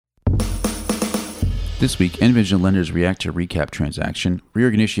This week, Envision lenders react to recap transaction,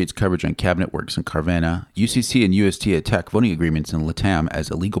 Reorg initiates coverage on Cabinetworks and Carvana, UCC and UST attack voting agreements in LATAM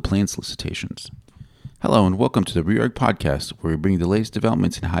as illegal plan solicitations. Hello and welcome to the Reorg podcast, where we bring the latest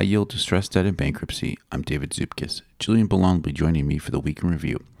developments in high-yield, distressed debt, and bankruptcy. I'm David Zupkis. Julian Ballon will be joining me for the week in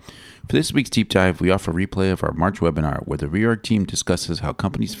review. For this week's deep dive, we offer a replay of our March webinar where the Reorg team discusses how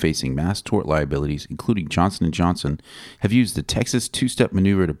companies facing mass tort liabilities, including Johnson & Johnson, have used the Texas two-step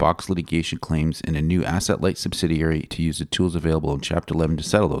maneuver to box litigation claims in a new asset-light subsidiary to use the tools available in Chapter 11 to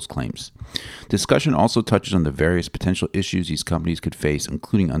settle those claims. Discussion also touches on the various potential issues these companies could face,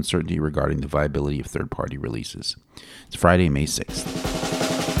 including uncertainty regarding the viability of third-party releases. It's Friday, May 6th.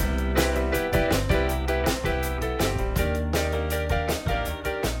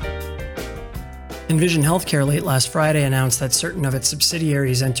 Envision Healthcare late last Friday announced that certain of its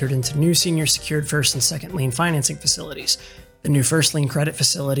subsidiaries entered into new senior secured first and second lien financing facilities. The new first lien credit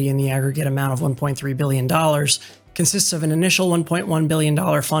facility in the aggregate amount of $1.3 billion consists of an initial $1.1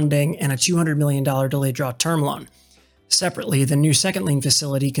 billion funding and a $200 million delayed draw term loan. Separately, the new second lien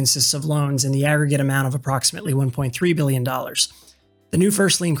facility consists of loans in the aggregate amount of approximately $1.3 billion. The new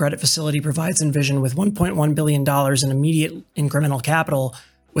first lien credit facility provides Envision with $1.1 billion in immediate incremental capital,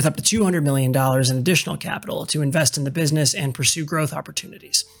 with up to $200 million in additional capital to invest in the business and pursue growth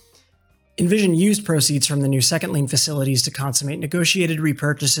opportunities. Envision used proceeds from the new second lien facilities to consummate negotiated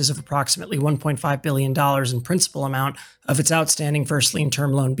repurchases of approximately $1.5 billion in principal amount of its outstanding first lien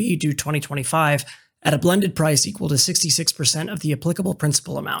term loan B due 2025 at a blended price equal to 66% of the applicable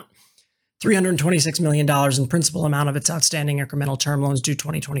principal amount, $326 million in principal amount of its outstanding incremental term loans due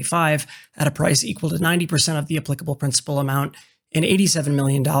 2025 at a price equal to 90% of the applicable principal amount, and $87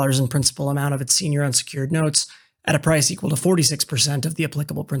 million in principal amount of its senior unsecured notes at a price equal to 46% of the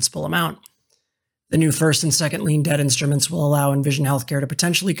applicable principal amount. The new first and second lien debt instruments will allow Envision Healthcare to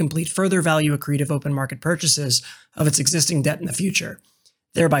potentially complete further value accretive open market purchases of its existing debt in the future,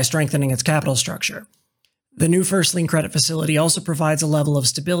 thereby strengthening its capital structure. The new first lien credit facility also provides a level of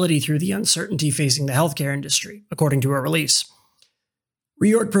stability through the uncertainty facing the healthcare industry, according to a release.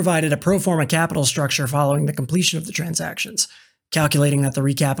 Reorg provided a pro forma capital structure following the completion of the transactions, calculating that the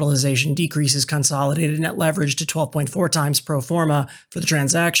recapitalization decreases consolidated net leverage to 12.4 times pro forma for the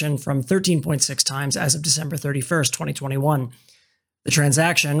transaction from 13.6 times as of December 31st, 2021. The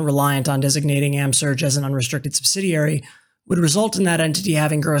transaction, reliant on designating AmSurg as an unrestricted subsidiary, would result in that entity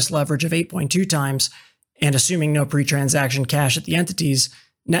having gross leverage of 8.2 times and, assuming no pre-transaction cash at the entities,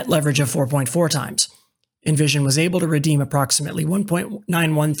 net leverage of 4.4 times. Envision was able to redeem approximately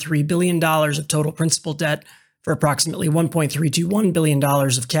 $1.913 billion of total principal debt for approximately $1.321 billion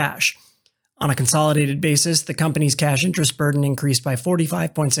of cash. On a consolidated basis, the company's cash interest burden increased by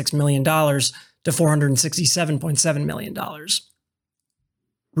 $45.6 million to $467.7 million.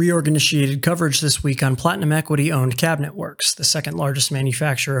 Reorg initiated coverage this week on Platinum Equity-owned Cabinetworks, the second largest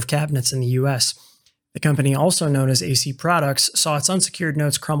manufacturer of cabinets in the U.S. The company, also known as AC Products, saw its unsecured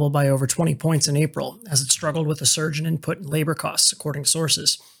notes crumble by over 20 points in April as it struggled with a surge in input and labor costs, according to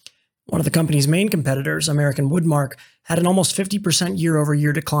sources. One of the company's main competitors, American Woodmark, had an almost 50%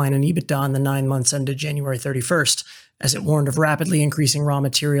 year-over-year decline in EBITDA in the 9 months ended January 31st, as it warned of rapidly increasing raw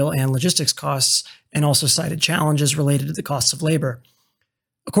material and logistics costs, and also cited challenges related to the costs of labor.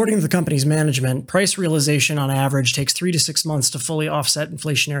 According to the company's management, price realization on average takes 3 to 6 months to fully offset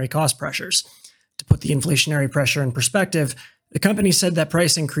inflationary cost pressures. To put the inflationary pressure in perspective, the company said that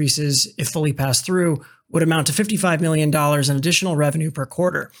price increases, if fully passed through, would amount to $55 million in additional revenue per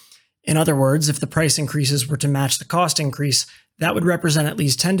quarter. In other words, if the price increases were to match the cost increase, that would represent at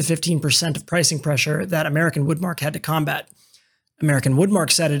least 10 to 15% of pricing pressure that American Woodmark had to combat. American Woodmark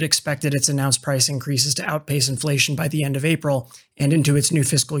said it expected its announced price increases to outpace inflation by the end of April and into its new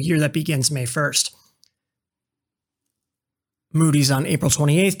fiscal year that begins May 1st. Moody's on April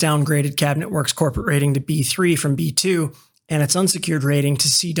 28th downgraded Cabinetworks' corporate rating to B3 from B2 and its unsecured rating to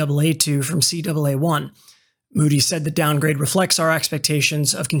CAA2 from CAA1. Moody's said the downgrade reflects our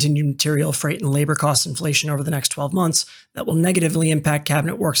expectations of continued material, freight, and labor cost inflation over the next 12 months that will negatively impact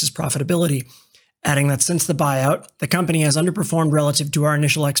Cabinetworks' profitability, adding that since the buyout, the company has underperformed relative to our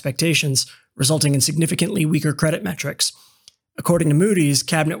initial expectations, resulting in significantly weaker credit metrics. According to Moody's,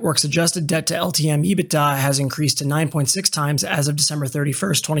 Cabinetworks' adjusted debt to LTM EBITDA has increased to 9.6 times as of December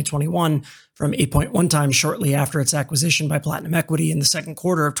 31st, 2021, from 8.1 times shortly after its acquisition by Platinum Equity in the second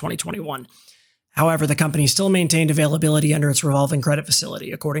quarter of 2021. However, the company still maintained availability under its revolving credit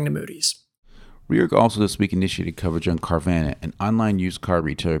facility, according to Moody's. Reorg also this week initiated coverage on Carvana, an online used car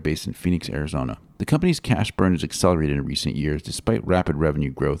retailer based in Phoenix, Arizona. The company's cash burn has accelerated in recent years despite rapid revenue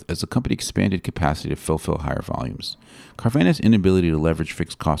growth as the company expanded capacity to fulfill higher volumes. Carvana's inability to leverage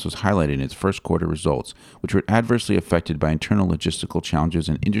fixed costs was highlighted in its first quarter results, which were adversely affected by internal logistical challenges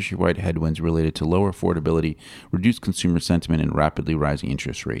and industry-wide headwinds related to lower affordability, reduced consumer sentiment, and rapidly rising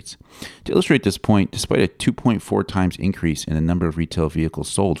interest rates. To illustrate this point, despite a 2.4 times increase in the number of retail vehicles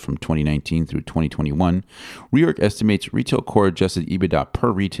sold from 2019 through 2021, Reorg estimates retail core adjusted EBITDA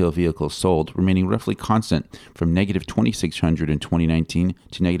per retail vehicle sold remaining roughly constant from negative $2,600 in 2019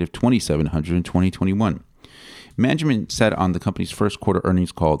 to negative $2,700 in 2021. Management said on the company's first quarter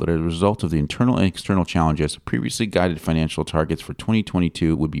earnings call that as a result of the internal and external challenges, previously guided financial targets for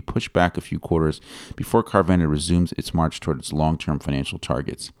 2022 would be pushed back a few quarters before Carvana resumes its march toward its long-term financial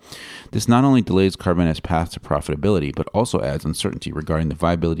targets. This not only delays Carvana's path to profitability, but also adds uncertainty regarding the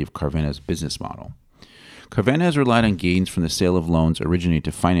viability of Carvana's business model. Carvana has relied on gains from the sale of loans originated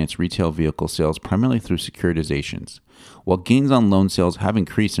to finance retail vehicle sales primarily through securitizations. While gains on loan sales have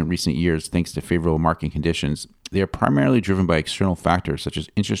increased in recent years thanks to favorable market conditions, they are primarily driven by external factors such as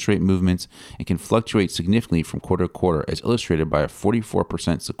interest rate movements and can fluctuate significantly from quarter to quarter, as illustrated by a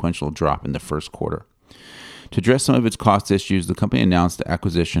 44% sequential drop in the first quarter. To address some of its cost issues, the company announced the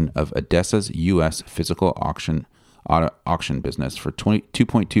acquisition of ADESA's U.S. physical auction business for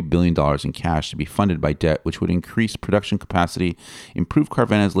 $2.2 billion in cash to be funded by debt, which would increase production capacity, improve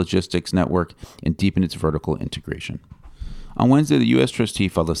Carvana's logistics network, and deepen its vertical integration. On Wednesday, the U.S. trustee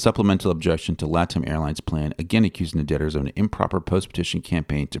filed a supplemental objection to LATAM Airlines' plan, again accusing the debtors of an improper post-petition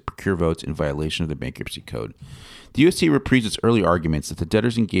campaign to procure votes in violation of the bankruptcy code. The UST reprised its early arguments that the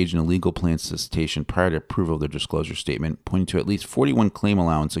debtors engaged in a legal plan solicitation prior to approval of their disclosure statement, pointing to at least 41 claim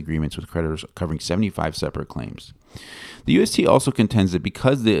allowance agreements with creditors covering 75 separate claims. The UST also contends that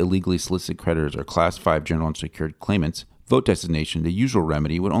because the illegally solicited creditors are Class 5 general unsecured claimants, vote designation, the usual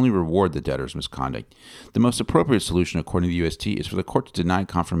remedy, would only reward the debtor's misconduct. The most appropriate solution, according to the UST, is for the court to deny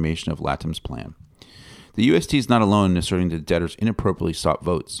confirmation of LATAM's plan. The UST is not alone in asserting that the debtors inappropriately sought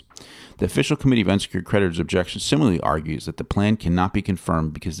votes. The Official Committee of Unsecured Creditors' objection similarly argues that the plan cannot be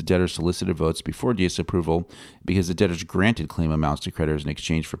confirmed because the debtors solicited votes before disapproval because the debtors granted claim amounts to creditors in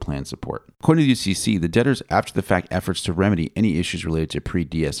exchange for plan support. According to the UCC, the debtors' after-the-fact efforts to remedy any issues related to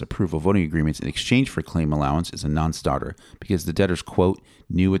pre-DS approval voting agreements in exchange for claim allowance is a non-starter because the debtors, quote,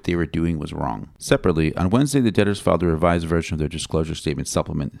 knew what they were doing was wrong. Separately, on Wednesday, the debtors filed a revised version of their disclosure statement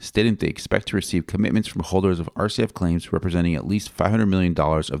supplement, stating they expect to receive commitments from holders of RCF claims representing at least $500 million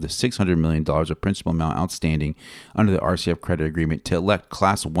of the $600 million of principal amount outstanding under the RCF credit agreement to elect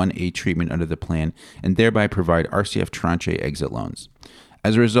Class 1A treatment under the plan and thereby provide RCF Tranche A exit loans.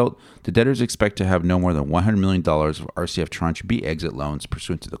 As a result, the debtors expect to have no more than $100 million of RCF Tranche B exit loans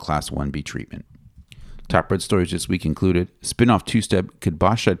pursuant to the Class 1B treatment. Top red stories this week included spin-off two-step, could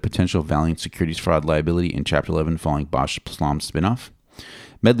Bosch shed potential Valiant securities fraud liability in Chapter 11 following Bosch Plum spin-off?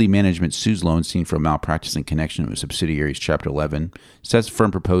 Medley Management sues Lowenstein for malpractice in connection with subsidiaries Chapter 11, says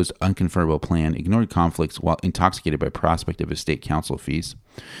firm proposed unconfirmable plan, ignored conflicts while intoxicated by prospect of estate counsel fees.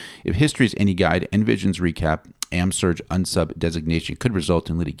 If history is any guide, Envision's recap, AmSurge unsub designation could result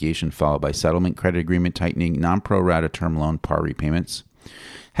in litigation followed by settlement, credit agreement tightening, non-pro rata term loan par repayments.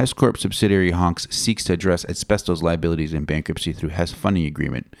 Hess Corp subsidiary Honks seeks to address asbestos liabilities in bankruptcy through Hess funding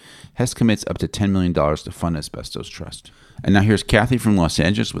agreement. Hess commits up to $10 million to fund asbestos trust. And now here's Kathy from Los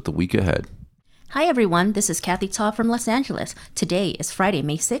Angeles with the week ahead. Hi everyone, this is Kathy Ta from Los Angeles. Today is Friday,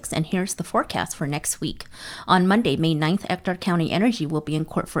 May 6th, and here's the forecast for next week. On Monday, May 9th, Ector County Energy will be in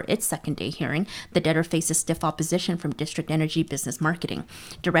court for its second day hearing. The debtor faces stiff opposition from District Energy Business Marketing.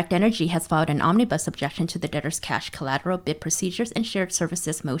 Direct Energy has filed an omnibus objection to the debtor's cash collateral, bid procedures, and shared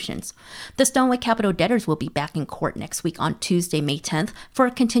services motions. The Stoneway Capital debtors will be back in court next week on Tuesday, May 10th, for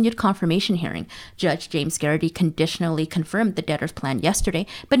a continued confirmation hearing. Judge James Garrity conditionally confirmed the debtor's plan yesterday,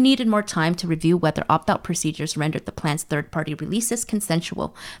 but needed more time to review whether opt-out procedures rendered the plan's third-party releases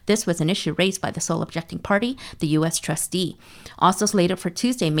consensual. This was an issue raised by the sole objecting party, the U.S. trustee. Also slated for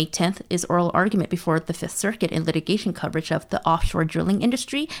Tuesday, May 10th, is oral argument before the Fifth Circuit in litigation coverage of the offshore drilling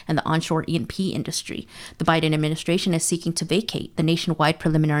industry and the onshore E&P industry. The Biden administration is seeking to vacate the nationwide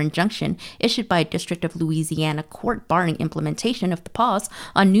preliminary injunction issued by a District of Louisiana court barring implementation of the pause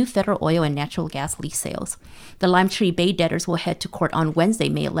on new federal oil and natural gas lease sales. The Lime Tree Bay debtors will head to court on Wednesday,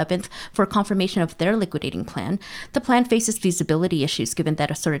 May 11th, for confirmation implementation of their liquidating plan. The plan faces feasibility issues given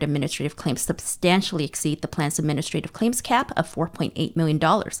that asserted administrative claims substantially exceed the plan's administrative claims cap of $4.8 million.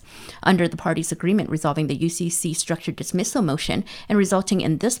 Under the parties' agreement resolving the UCC structured dismissal motion and resulting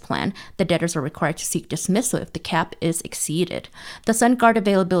in this plan, the debtors are required to seek dismissal if the cap is exceeded. The SunGard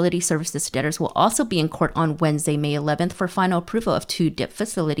Availability Services debtors will also be in court on Wednesday, May 11th for final approval of 2 DIP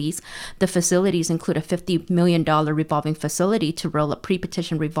facilities. The facilities include a $50 million revolving facility to roll up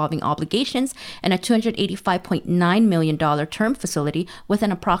pre-petition revolving obligations and a $285.9 million term facility with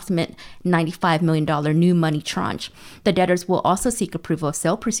an approximate $95 million new money tranche. The debtors will also seek approval of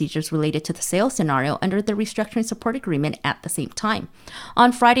sale procedures related to the sale scenario under the restructuring support agreement at the same time.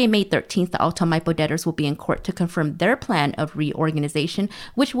 On Friday, May 13th, the Alta Maipo debtors will be in court to confirm their plan of reorganization,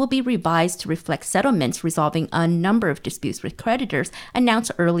 which will be revised to reflect settlements resolving a number of disputes with creditors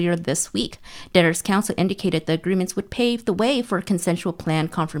announced earlier this week. Debtors' counsel indicated the agreements would pave the way for a consensual plan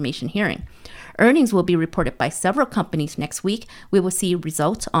confirmation hearing. Earnings will be reported by several companies next week. We will see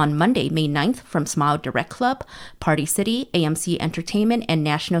results on Monday, May 9th from Smile Direct Club, Party City, AMC Entertainment, and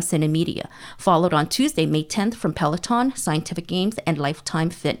National Cinemedia, followed on Tuesday, May 10th from Peloton, Scientific Games, and Lifetime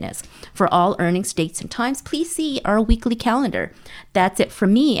Fitness. For all earnings dates and times, please see our weekly calendar. That's it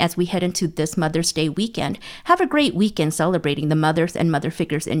from me as we head into this Mother's Day weekend. Have a great weekend celebrating the mothers and mother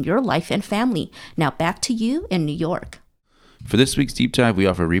figures in your life and family. Now back to you in New York. For this week's Deep Dive, we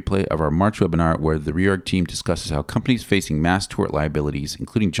offer a replay of our March webinar where the Reorg team discusses how companies facing mass tort liabilities,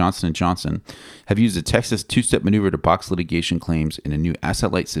 including Johnson & Johnson, have used the Texas two-step maneuver to box litigation claims in a new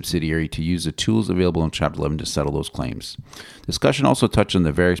asset-light subsidiary to use the tools available in Chapter 11 to settle those claims. Discussion also touched on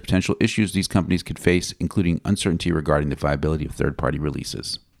the various potential issues these companies could face, including uncertainty regarding the viability of third-party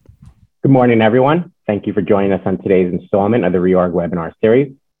releases. Good morning, everyone. Thank you for joining us on today's installment of the Reorg webinar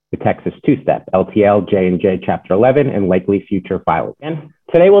series, the Texas two-step, LTL, J&J Chapter 11, and likely future filings. And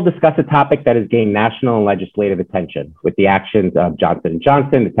today we'll discuss a topic that has gained national and legislative attention with the actions of Johnson &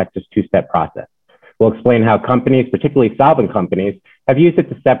 Johnson, the Texas two-step process. We'll explain how companies, particularly solvent companies, have used it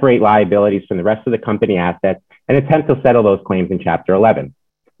to separate liabilities from the rest of the company assets and attempt to settle those claims in Chapter 11.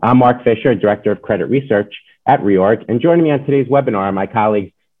 I'm Mark Fisher, Director of Credit Research at Reorg, and joining me on today's webinar are my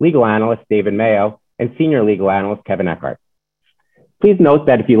colleagues, legal analyst David Mayo and senior legal analyst Kevin Eckhart. Please note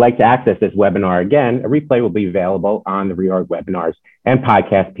that if you'd like to access this webinar again, a replay will be available on the Reorg webinars and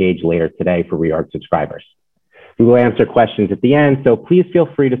podcast page later today for Reorg subscribers. We will answer questions at the end, so please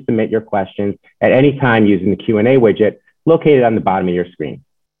feel free to submit your questions at any time using the Q&A widget located on the bottom of your screen.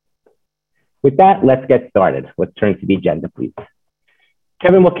 With that, let's get started. Let's turn to the agenda, please.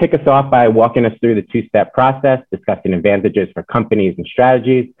 Kevin will kick us off by walking us through the two-step process, discussing advantages for companies and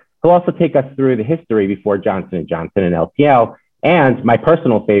strategies. He'll also take us through the history before Johnson & Johnson and LTL, and my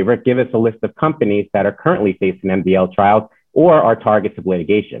personal favorite, give us a list of companies that are currently facing MDL trials or are targets of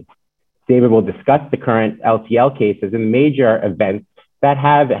litigation. David will discuss the current LTL cases and major events that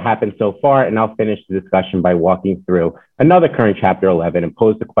have happened so far, and I'll finish the discussion by walking through another current Chapter 11 and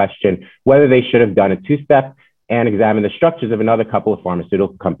pose the question whether they should have done a two-step and examine the structures of another couple of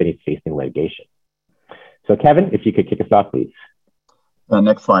pharmaceutical companies facing litigation. So Kevin, if you could kick us off, please.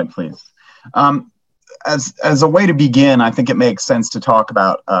 Next slide, please. As a way to begin, I think it makes sense to talk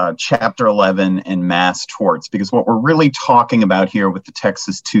about Chapter 11 and mass torts, because what we're really talking about here with the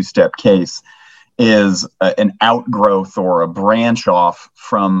Texas two-step case is an outgrowth or a branch off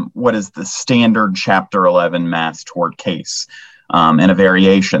from what is the standard Chapter 11 mass tort case and a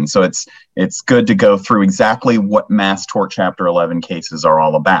variation. So it's good to go through exactly what mass tort Chapter 11 cases are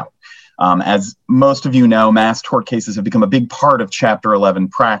all about. As most of you know, mass tort cases have become a big part of Chapter 11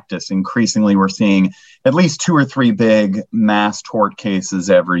 practice. Increasingly, we're seeing at least 2 or 3 big mass tort cases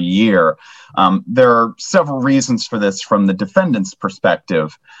every year. There are several reasons for this from the defendant's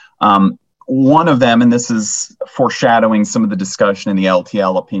perspective. One of them, and this is foreshadowing some of the discussion in the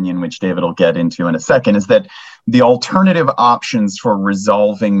LTL opinion, which David will get into in a second, is that the alternative options for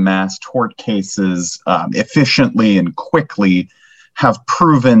resolving mass tort cases efficiently and quickly have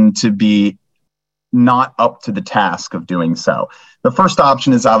proven to be not up to the task of doing so. The first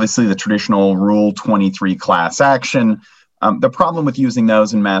option is obviously the traditional Rule 23 class action. The problem with using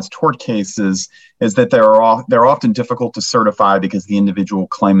those in mass tort cases is that they're often difficult to certify because the individual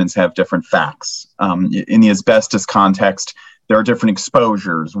claimants have different facts. In the asbestos context, there are different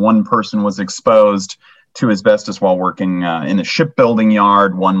exposures. One person was exposed to asbestos while working in a shipbuilding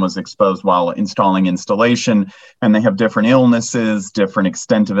yard. One was exposed while installing installation, and they have different illnesses, different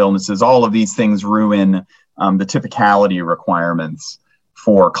extent of illnesses. All of these things ruin the typicality requirements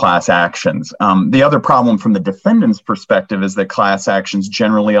for class actions. The other problem from the defendant's perspective is that class actions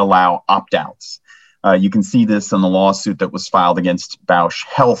generally allow opt-outs. You can see this in the lawsuit that was filed against Bausch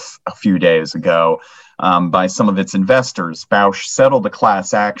Health a few days ago by some of its investors. Bausch settled a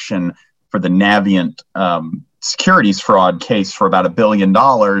class action for the Navient securities fraud case for about $1 billion,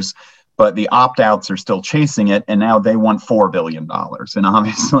 but the opt-outs are still chasing it, and now they want $4 billion. And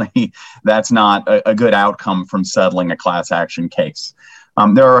obviously, that's not a good outcome from settling a class action case.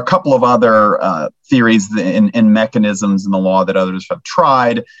 There are a couple of other theories and mechanisms in the law that others have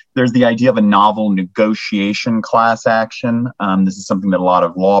tried. There's the idea of a novel negotiation class action. This is something that a lot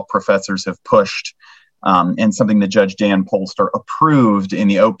of law professors have pushed, and something that Judge Dan Polster approved in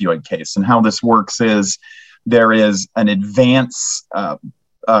the opioid case. And how this works is there is an advance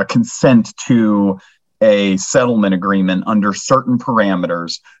consent to a settlement agreement under certain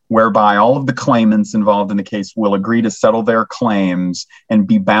parameters, whereby all of the claimants involved in the case will agree to settle their claims and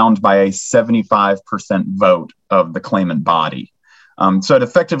be bound by a 75% vote of the claimant body. So it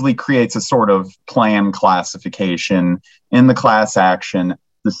effectively creates a sort of plan classification in the class action.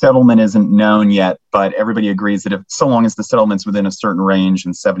 The settlement isn't known yet, but everybody agrees that if so long as the settlement's within a certain range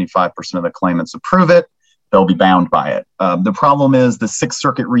and 75% of the claimants approve it, they'll be bound by it. The problem is the Sixth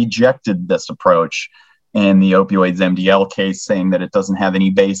Circuit rejected this approach in the opioids MDL case, saying that it doesn't have any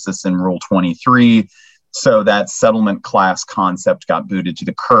basis in Rule 23. So that settlement class concept got booted to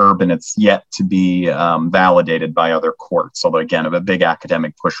the curb, and it's yet to be validated by other courts, although again, I have a big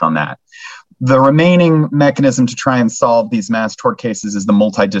academic push on that. The remaining mechanism to try and solve these mass tort cases is the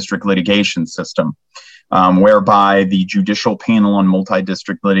multi-district litigation system, whereby the Judicial Panel on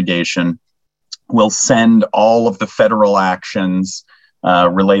Multi-District Litigation will send all of the federal actions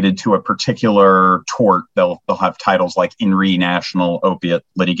related to a particular tort. They'll have titles like In Re National Opiate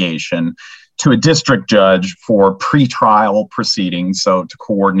Litigation to a district judge for pretrial proceedings, so to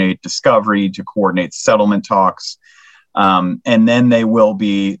coordinate discovery, to coordinate settlement talks. And then they will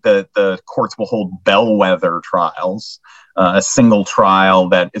be, the courts will hold bellwether trials, a single trial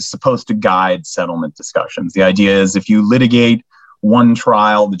that is supposed to guide settlement discussions. The idea is if you litigate one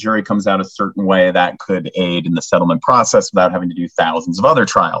trial, the jury comes out a certain way, that could aid in the settlement process without having to do thousands of other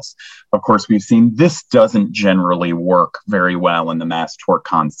trials. Of course, we've seen this doesn't generally work very well in the mass tort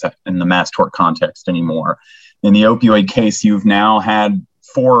context anymore. In the opioid case, you've now had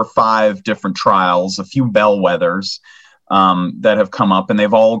 4 or 5 different trials, a few bellwethers that have come up, and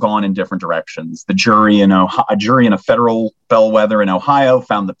they've all gone in different directions. The jury in a federal bellwether in Ohio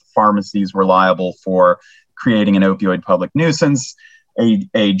found that the pharmacies were liable for creating an opioid public nuisance.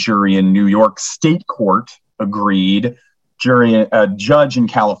 A jury in New York State Court agreed. A judge in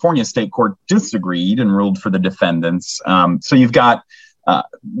California State Court disagreed and ruled for the defendants. So you've got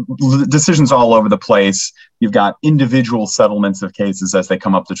decisions all over the place. You've got individual settlements of cases as they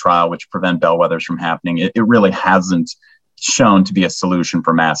come up to trial, which prevent bellwethers from happening. It really hasn't shown to be a solution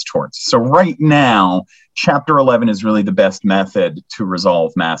for mass torts. So right now, Chapter 11 is really the best method to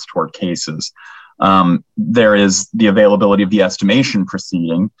resolve mass tort cases. There is the availability of the estimation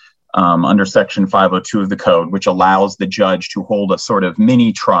proceeding under Section 502 of the Code, which allows the judge to hold a sort of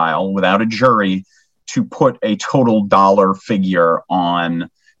mini trial without a jury to put a total dollar figure on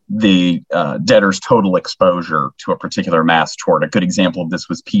the debtor's total exposure to a particular mass tort. A good example of this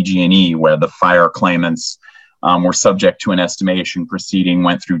was PG&E, where the fire claimants were subject to an estimation proceeding,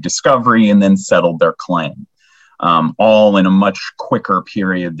 went through discovery, and then settled their claim. All in a much quicker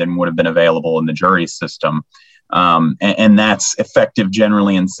period than would have been available in the jury system. And that's effective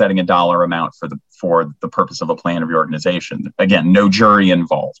generally in setting a dollar amount for the purpose of a plan of reorganization. Again, no jury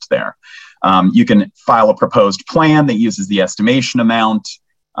involved there. You can file a proposed plan that uses the estimation amount.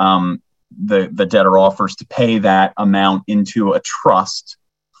 The debtor offers to pay that amount into a trust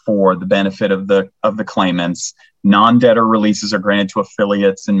for the benefit of the claimants. Non-debtor releases are granted to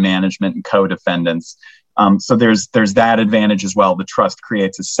affiliates and management and co-defendants. So there's that advantage as well. The trust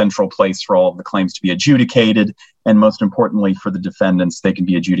creates a central place for all of the claims to be adjudicated. And most importantly, for the defendants, they can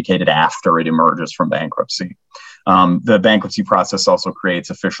be adjudicated after it emerges from bankruptcy. The bankruptcy process also creates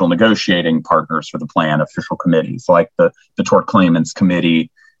official negotiating partners for the plan, official committees like the Tort Claimants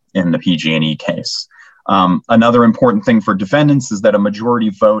Committee in the PG&E case. Another important thing for defendants is that a majority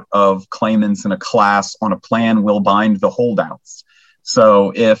vote of claimants in a class on a plan will bind the holdouts.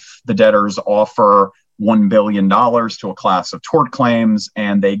 So if the debtors offer $1 billion to a class of tort claims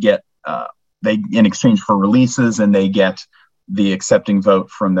and they get, in exchange for releases, and they get the accepting vote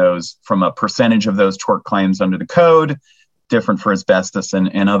from a percentage of those tort claims under the code, different for asbestos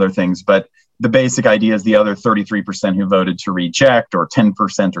and other things. But the basic idea is the other 33% who voted to reject, or 10%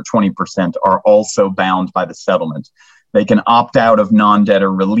 or 20%, are also bound by the settlement. They can opt out of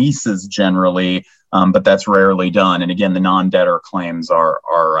non-debtor releases generally, but that's rarely done. And again, the non-debtor claims are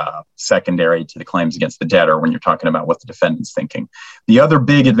secondary to the claims against the debtor when you're talking about what the defendant's thinking. The other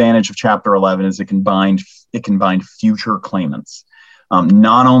big advantage of Chapter 11 is it can bind future claimants.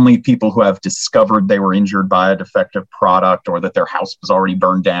 Not only people who have discovered they were injured by a defective product or that their house was already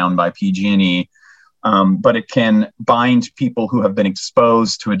burned down by PG&E, but it can bind people who have been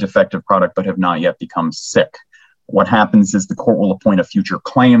exposed to a defective product but have not yet become sick. What happens is the court will appoint a future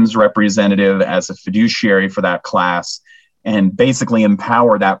claims representative as a fiduciary for that class and basically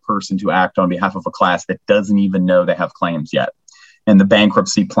empower that person to act on behalf of a class that doesn't even know they have claims yet. And the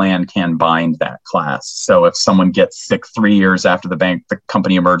bankruptcy plan can bind that class. So if someone gets sick 3 years after the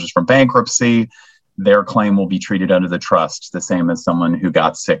company emerges from bankruptcy, their claim will be treated under the trust, the same as someone who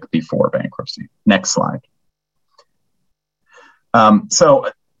got sick before bankruptcy. Next slide. So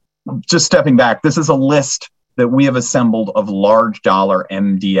just stepping back, this is a list that we have assembled of large dollar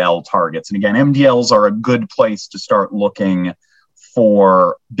MDL targets. And again, MDLs are a good place to start looking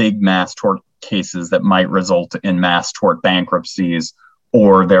for big mass tort cases that might result in mass tort bankruptcies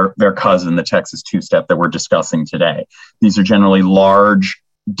or their cousin, the Texas two-step that we're discussing today. These are generally large,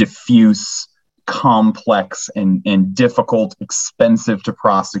 diffuse, complex, and difficult, expensive to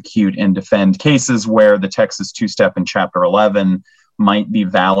prosecute and defend cases where the Texas two-step in Chapter 11 might be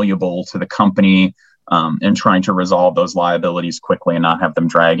valuable to the company and trying to resolve those liabilities quickly and not have them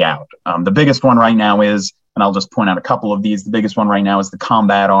drag out. The biggest one right now is, and I'll just point out a couple of these, the biggest one right now is the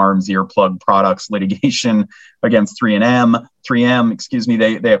Combat Arms earplug products litigation against 3M.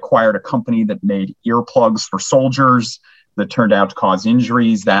 3M, they acquired a company that made earplugs for soldiers that turned out to cause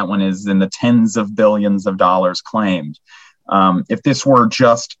injuries. That one is in the tens of billions of dollars claimed. If this were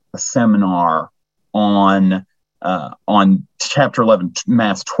just a seminar on Chapter 11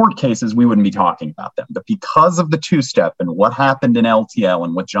 mass tort cases, we wouldn't be talking about them. But because of the two-step and what happened in LTL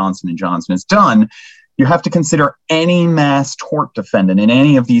and what Johnson & Johnson has done, you have to consider any mass tort defendant in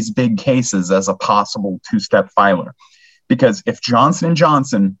any of these big cases as a possible two-step filer. Because if Johnson &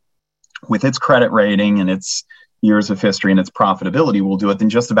 Johnson, with its credit rating and its years of history and its profitability, will do it, then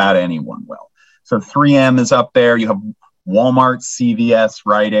just about anyone will. So 3M is up there. You have Walmart, CVS,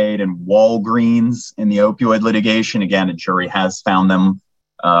 Rite Aid, and Walgreens in the opioid litigation. Again, a jury has found them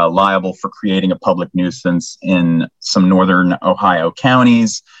liable for creating a public nuisance in some northern Ohio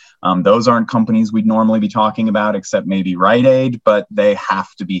counties. Those aren't companies we'd normally be talking about, except maybe Rite Aid, but they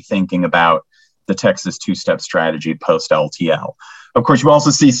have to be thinking about the Texas two-step strategy post-LTL. Of course, you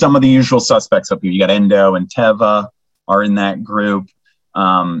also see some of the usual suspects up here. You got Endo and Teva are in that group.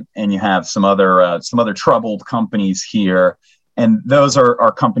 And you have some other troubled companies here. And those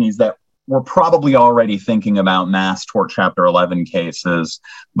are companies that were probably already thinking about mass tort Chapter 11 cases,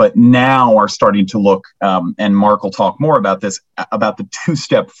 but now are starting to look, and Mark will talk more about this, about the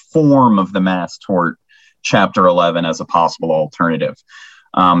two-step form of the mass tort Chapter 11 as a possible alternative.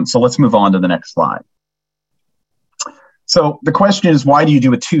 So let's move on to the next slide. So the question is, why do you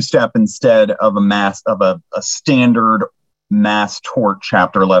do a two-step instead of a standard mass tort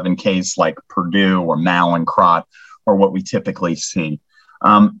Chapter 11 case like Purdue or Mallinckrodt or what we typically see?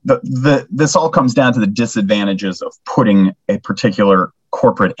 This all comes down to the disadvantages of putting a particular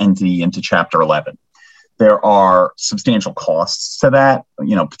corporate entity into Chapter 11. There are substantial costs to that,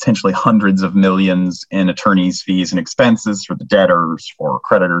 potentially hundreds of millions in attorneys' fees and expenses for the debtors, for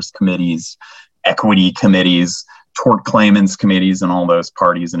creditors' committees, equity committees, tort claimants committees, and all those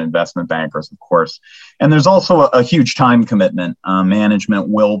parties and investment bankers, of course. And there's also a huge time commitment. Management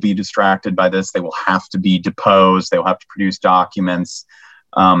will be distracted by this. They will have to be deposed. They will have to produce documents.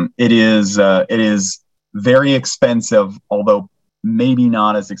 It is very expensive, although maybe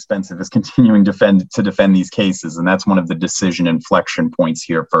not as expensive as continuing to defend these cases. And that's one of the decision inflection points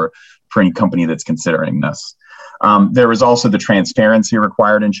here for any company that's considering this. There is also the transparency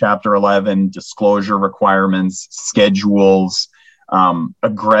required in Chapter 11, disclosure requirements, schedules,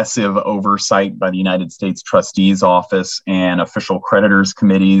 aggressive oversight by the United States Trustee's Office and official creditors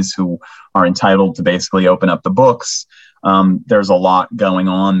committees who are entitled to basically open up the books. There's a lot going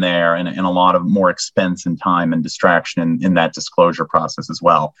on there and a lot of more expense and time and distraction in that disclosure process as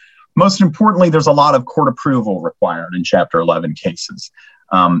well. Most importantly, there's a lot of court approval required in Chapter 11 cases.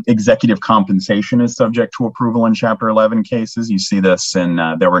 Executive compensation is subject to approval in Chapter 11 cases. You see this, and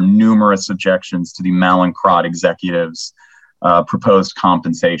there were numerous objections to the Mallinckrodt executives' proposed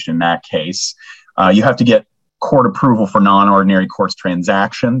compensation in that case. You have to get court approval for non-ordinary course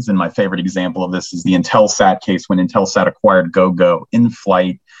transactions. And my favorite example of this is the Intelsat case. When Intelsat acquired GoGo in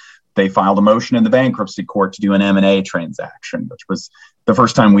flight, they filed a motion in the bankruptcy court to do an M&A transaction, which was the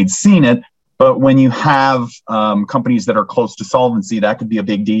first time we'd seen it. But when you have companies that are close to solvency, that could be a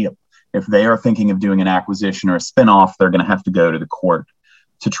big deal. If they are thinking of doing an acquisition or a spinoff, they're going to have to go to the court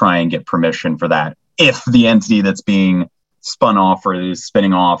to try and get permission for that. If the entity that's being spun off or is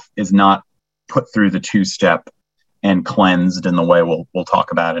spinning off is not put through the two-step and cleansed in the way we'll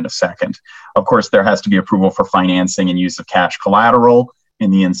talk about in a second. Of course, there has to be approval for financing and use of cash collateral. In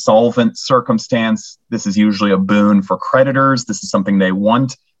the insolvent circumstance, this is usually a boon for creditors. This is something they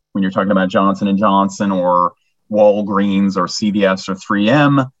want when you're talking about Johnson & Johnson or Walgreens or CVS or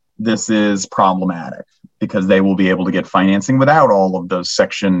 3M. This is problematic because they will be able to get financing without all of those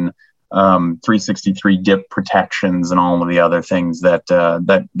Section 363 DIP protections and all of the other things that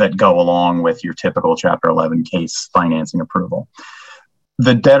go along with your typical Chapter 11 case financing approval.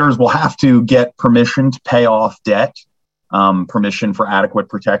 The debtors will have to get permission to pay off debt, permission for adequate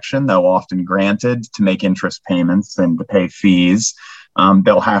protection, though often granted, to make interest payments and to pay fees.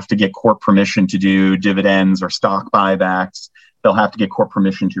 They'll have to get court permission to do dividends or stock buybacks. They'll have to get court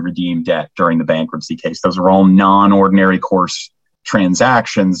permission to redeem debt during the bankruptcy case. Those are all non-ordinary course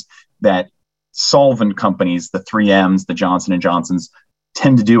transactions that solvent companies, the 3Ms, the Johnson & Johnsons,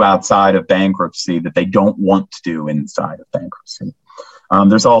 tend to do outside of bankruptcy that they don't want to do inside of bankruptcy.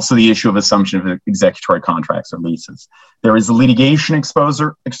 There's also the issue of assumption of executory contracts or leases. There is litigation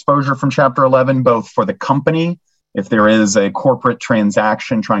exposure from Chapter 11, both for the company, if there is a corporate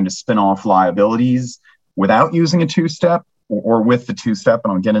transaction trying to spin off liabilities without using a two-step, or with the two-step,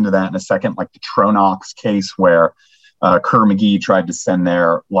 and I'll get into that in a second, like the Tronox case where Kerr-McGee tried to send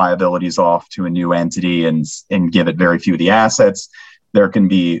their liabilities off to a new entity and give it very few of the assets. There can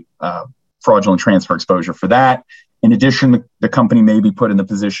be fraudulent transfer exposure for that. In addition, the company may be put in the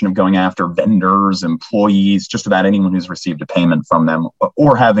position of going after vendors, employees, just about anyone who's received a payment from them,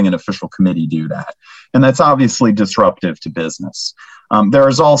 or having an official committee do that. And that's obviously disruptive to business. There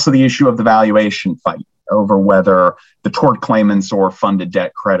is also the issue of the valuation fight over whether the tort claimants or funded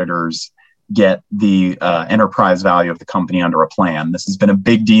debt creditors get the enterprise value of the company under a plan. This has been a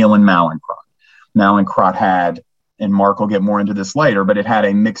big deal in Mallinckrodt. Mallinckrodt had, and Mark will get more into this later, but it had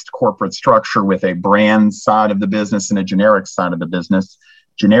a mixed corporate structure with a brand side of the business and a generic side of the business.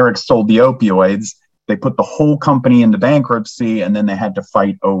 Generics sold the opioids. They put the whole company into bankruptcy, and then they had to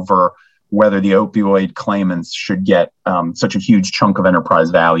fight over whether the opioid claimants should get such a huge chunk of enterprise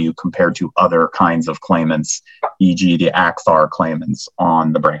value compared to other kinds of claimants, e.g. the Acthar claimants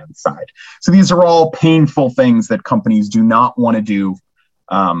on the brand side. So these are all painful things that companies do not want to do.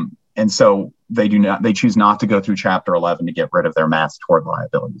 And so they choose not to go through Chapter 11 to get rid of their mass tort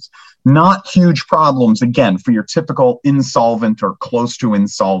liabilities. Not huge problems, again, for your typical insolvent or close to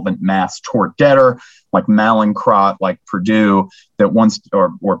insolvent mass tort debtor, like Mallinckrodt, like Purdue, that wants,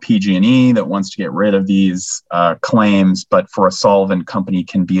 or PG&E, that wants to get rid of these claims, but for a solvent company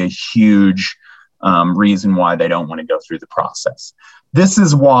can be a huge reason why they don't want to go through the process. This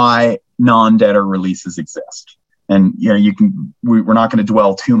is why non-debtor releases exist. And we're not going to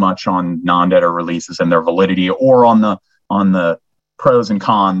dwell too much on non-debtor releases and their validity, or on the pros and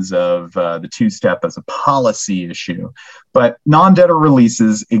cons of the two-step as a policy issue. But non-debtor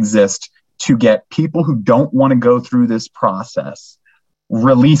releases exist to get people who don't want to go through this process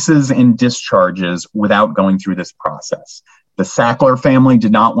releases and discharges without going through this process. The Sackler family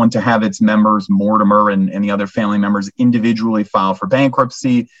did not want to have its members, Mortimer and the other family members, individually file for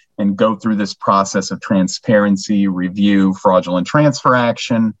bankruptcy and go through this process of transparency, review, fraudulent transfer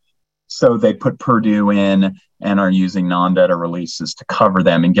action. So they put Purdue in and are using non-debtor releases to cover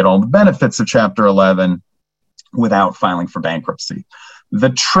them and get all the benefits of Chapter 11 without filing for bankruptcy. The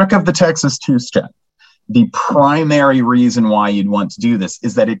trick of the Texas two-step, the primary reason why you'd want to do this,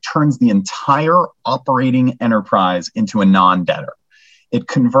 is that it turns the entire operating enterprise into a non-debtor. It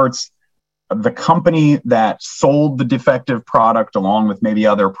converts the company that sold the defective product, along with maybe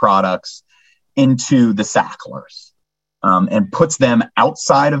other products, into the Sacklers, and puts them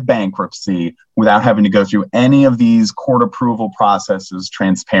outside of bankruptcy without having to go through any of these court approval processes,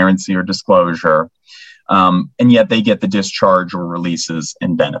 transparency or disclosure. And yet they get the discharge or releases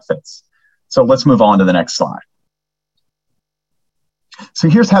and benefits. So let's move on to the next slide. So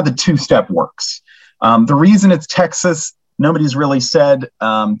here's how the two-step works. The reason it's Texas, nobody's really said.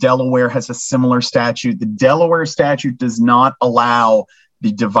 Delaware has a similar statute. The Delaware statute does not allow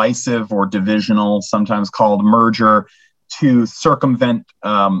the divisive or divisional, sometimes called merger, to circumvent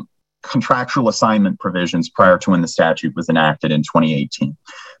contractual assignment provisions prior to when the statute was enacted in 2018.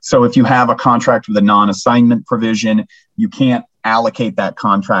 So if you have a contract with a non-assignment provision, you can't allocate that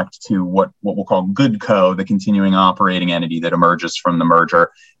contract to what we'll call GoodCo, the continuing operating entity that emerges from the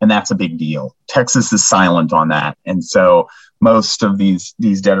merger. And that's a big deal. Texas is silent on that. And so most of these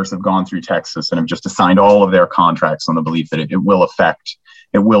debtors have gone through Texas and have just assigned all of their contracts on the belief that it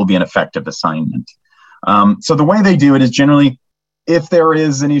will be an effective assignment. So the way they do it is generally, if there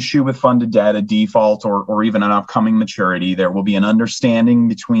is an issue with funded debt, a default, or even an upcoming maturity, there will be an understanding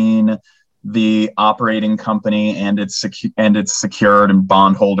between the operating company and its secured and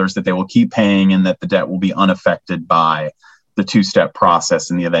bondholders that they will keep paying and that the debt will be unaffected by the two-step process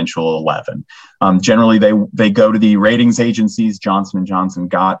in the eventual 11. Generally, they go to the ratings agencies. Johnson & Johnson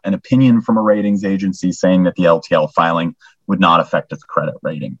got an opinion from a ratings agency saying that the LTL filing would not affect its credit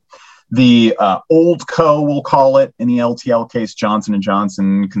rating. The old co, we'll call it, in the LTL case, Johnson &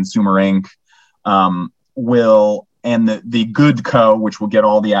 Johnson Consumer Inc., and the good co, which will get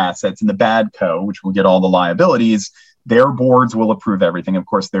all the assets, and the bad co, which will get all the liabilities, their boards will approve everything. Of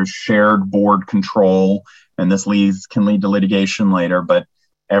course, there's shared board control, and this can lead to litigation later, but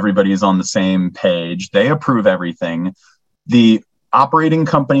everybody is on the same page. They approve everything. The operating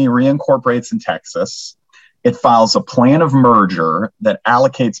company reincorporates in Texas. It files a plan of merger that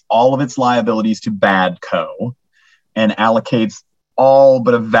allocates all of its liabilities to bad co and allocates almost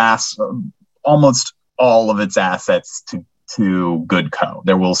all of its assets to good co.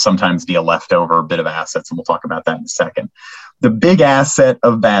 There will sometimes be a leftover bit of assets, and we'll talk about that in a second. The big asset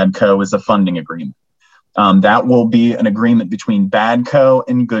of bad co is a funding agreement. That will be an agreement between bad co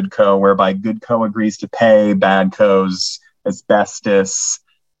and good co, whereby good co agrees to pay bad co's asbestos,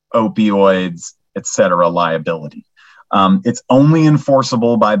 opioids, etc. liability. It's only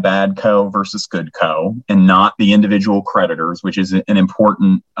enforceable by bad co versus good co, and not the individual creditors, which is an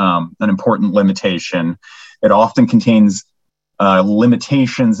important limitation. It often contains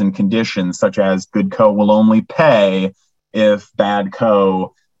limitations and conditions, such as good co will only pay if bad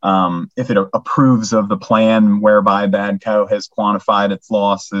co, if it approves of the plan whereby bad co has quantified its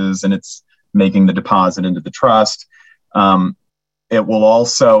losses and it's making the deposit into the trust. It will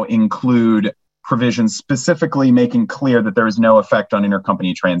also include provisions specifically making clear that there is no effect on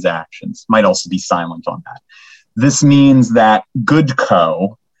intercompany transactions. Might also be silent on that. This means that good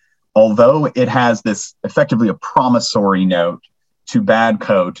co, although it has this effectively a promissory note to bad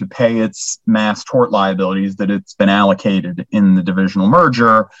co to pay its mass tort liabilities that it's been allocated in the divisional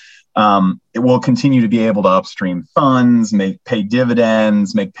merger, it will continue to be able to upstream funds, pay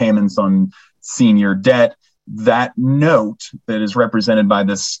dividends, make payments on senior debt. That note that is represented by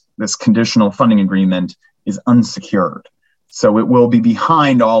this conditional funding agreement is unsecured. So it will be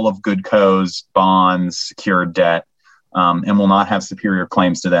behind all of good co's bonds, secured debt, and will not have superior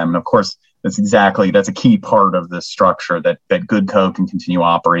claims to them. And of course, that's a key part of this structure that good co can continue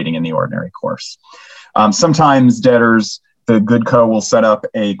operating in the ordinary course. Sometimes debtors, the good co will set up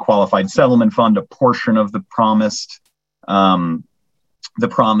a qualified settlement fund, a portion of the promised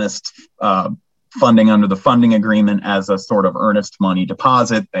funding under the funding agreement as a sort of earnest money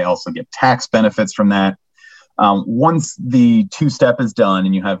deposit. They also get tax benefits from that. Once the two-step is done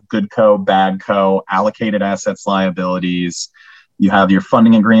and you have good co, bad co, allocated assets, liabilities, you have your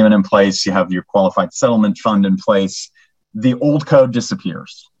funding agreement in place, you have your qualified settlement fund in place, the old code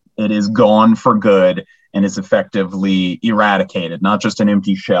disappears. It is gone for good and is effectively eradicated, not just an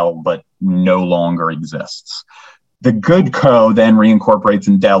empty shell, but no longer exists. The good co then reincorporates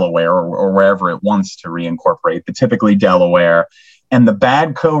in Delaware or wherever it wants to reincorporate, but typically Delaware. And the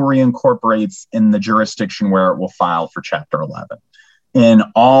bad co reincorporates in the jurisdiction where it will file for Chapter 11. In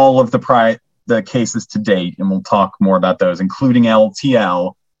all of the cases to date, and we'll talk more about those, including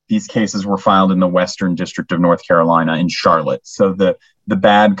LTL, these cases were filed in the Western District of North Carolina in Charlotte. So the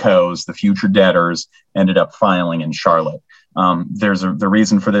bad co's, the future debtors, ended up filing in Charlotte. The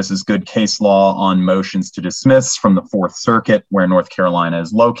reason for this is good case law on motions to dismiss from the Fourth Circuit, where North Carolina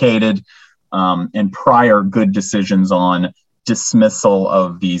is located, and prior good decisions on dismissal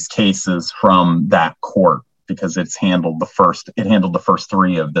of these cases from that court, because it handled the first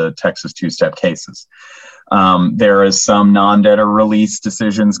three of the Texas two-step cases. There is some non-debtor release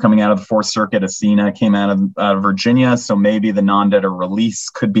decisions coming out of the Fourth Circuit. Ascena came out of Virginia, so maybe the non-debtor release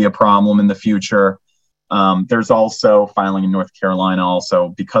could be a problem in the future. There's also filing in North Carolina also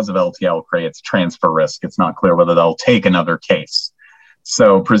because of LTL creates transfer risk. It's not clear whether they'll take another case.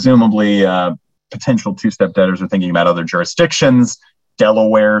 So presumably potential two-step debtors are thinking about other jurisdictions.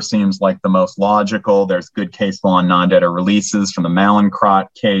 Delaware seems like the most logical. There's good case law on non-debtor releases from the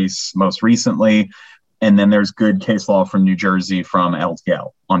Mallinckrodt case most recently. And then there's good case law from New Jersey from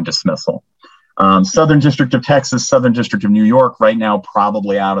LTL on dismissal. Southern District of Texas, Southern District of New York, right now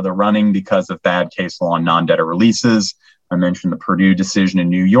probably out of the running because of bad case law on non-debtor releases. I mentioned the Purdue decision in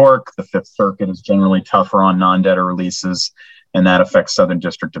New York. The Fifth Circuit is generally tougher on non-debtor releases, and that affects Southern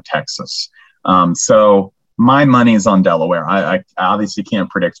District of Texas. So my money is on Delaware. I obviously can't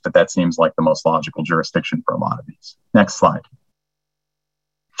predict, but that seems like the most logical jurisdiction for a lot of these. Next slide.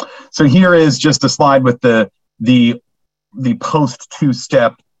 So here is just a slide with the post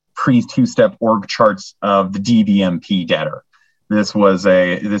two-step, pre-two-step org charts of the DBMP debtor. This was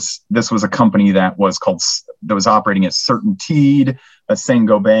a company that was operating as CertainTeed, a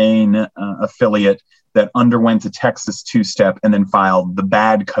Saint-Gobain affiliate that underwent a Texas two-step and then filed the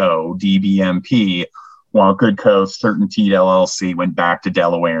BADCO DBMP, while GoodCo CertainTeed LLC went back to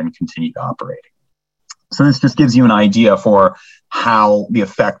Delaware and continued operating. So this just gives you an idea for how the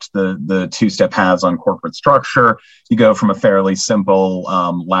effect the two-step has on corporate structure. You go from a fairly simple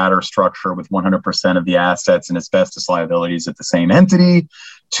ladder structure with 100% of the assets and asbestos liabilities at the same entity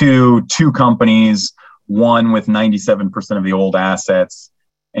to two companies, one with 97% of the old assets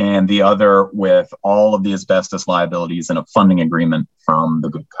and the other with all of the asbestos liabilities and a funding agreement from the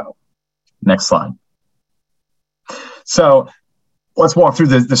GoodCo. Next slide. So let's walk through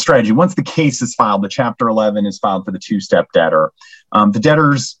the strategy. Once the case is filed, the Chapter 11 is filed for the two-step debtor. The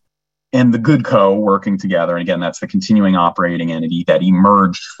debtors and the GoodCo working together, and again, that's the continuing operating entity that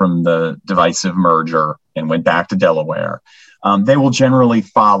emerged from the divisive merger and went back to Delaware. They will generally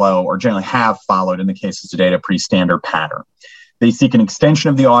follow, or generally have followed in the cases to date, a pretty standard pattern. They seek an extension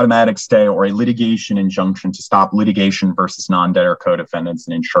of the automatic stay or a litigation injunction to stop litigation versus non-debtor co-defendants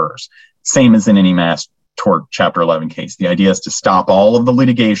and insurers. Same as in any mass tort Chapter 11 case. The idea is to stop all of the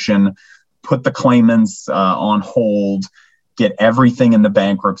litigation, put the claimants on hold, get everything in the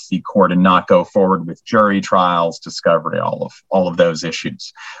bankruptcy court and not go forward with jury trials, discovery, all of those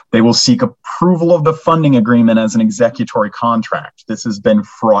issues. They will seek approval of the funding agreement as an executory contract. This has been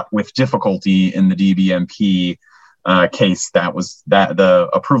fraught with difficulty in the DBMP case. That the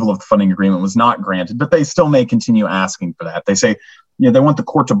approval of the funding agreement was not granted, but they still may continue asking for that. They say, they want the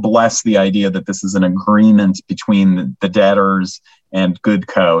court to bless the idea that this is an agreement between the debtors and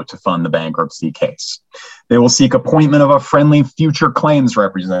GoodCo to fund the bankruptcy case. They will seek appointment of a friendly future claims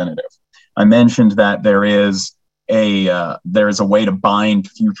representative. I mentioned that there is a way to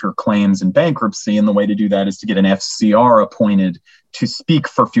bind future claims in bankruptcy, and the way to do that is to get an FCR appointed to speak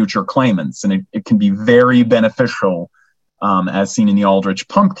for future claimants. And it can be very beneficial, as seen in the Aldrich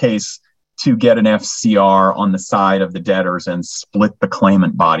Pump case, to get an FCR on the side of the debtors and split the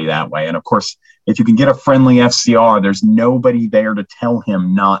claimant body that way. And of course, if you can get a friendly FCR, there's nobody there to tell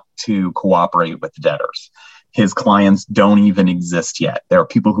him not to cooperate with the debtors. His clients don't even exist yet. There are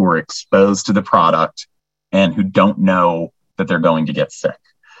people who are exposed to the product and who don't know that they're going to get sick.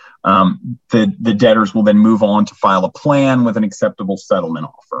 The debtors will then move on to file a plan with an acceptable settlement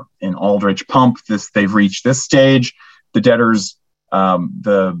offer. In Aldrich Pump, they've reached this stage. The debtors,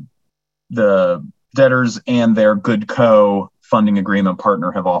 the debtors and their GoodCo funding agreement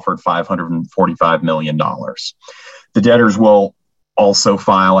partner have offered $545 million. The debtors will also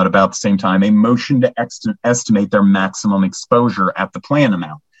file at about the same time a motion to estimate their maximum exposure at the plan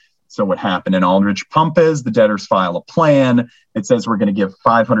amount. So what happened in Aldrich Pump is the debtors file a plan. It says we're going to give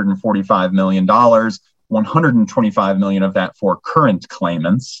 $545 million, $125 million of that for current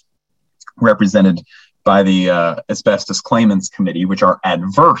claimants, represented by the Asbestos Claimants Committee, which are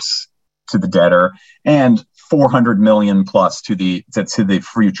adverse to the debtor, and $400 million plus to the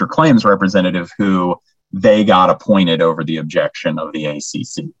future claims representative who they got appointed over the objection of the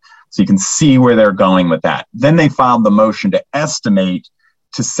ACC. So you can see where they're going with that. Then they filed the motion to estimate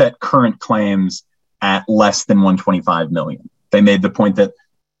to set current claims at less than $125 million. They made the point that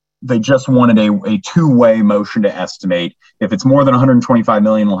they just wanted a two-way motion to estimate. If it's more than $125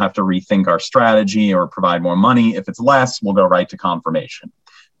 million, we'll have to rethink our strategy or provide more money. If it's less, we'll go right to confirmation.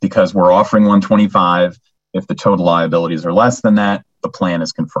 Because we're offering 125, if the total liabilities are less than that, the plan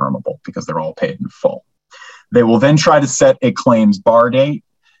is confirmable because they're all paid in full. They will then try to set a claims bar date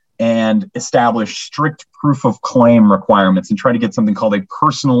and establish strict proof of claim requirements and try to get something called a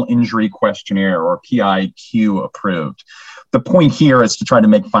personal injury questionnaire, or PIQ, approved. The point here is to try to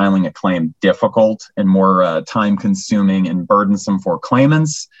make filing a claim difficult and more time-consuming and burdensome for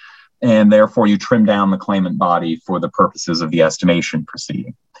claimants, and therefore you trim down the claimant body for the purposes of the estimation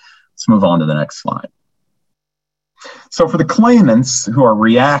proceeding. Let's move on to the next slide. So for the claimants who are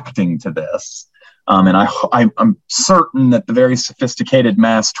reacting to this, and I'm certain that the very sophisticated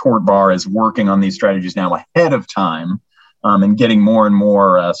mass tort bar is working on these strategies now ahead of time, and getting more and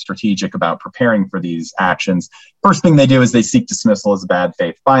more strategic about preparing for these actions. First thing they do is they seek dismissal as a bad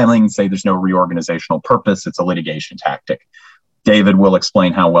faith filing, say there's no reorganizational purpose, it's a litigation tactic. David will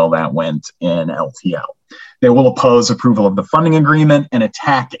explain how well that went in LTL. They will oppose approval of the funding agreement and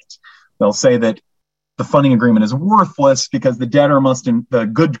attack it. They'll say that the funding agreement is worthless because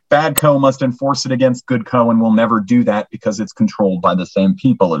the bad co must enforce it against good co and will never do that because it's controlled by the same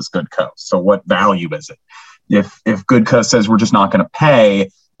people as good co. So what value is it? If good co says we're just not going to pay,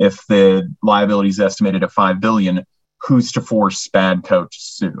 if the liability is estimated at $5 billion, who's to force bad co to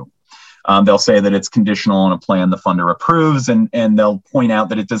sue? They'll say that it's conditional on a plan the funder approves, and they'll point out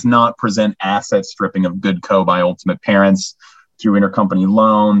that it does not present asset stripping of good co by ultimate parents through intercompany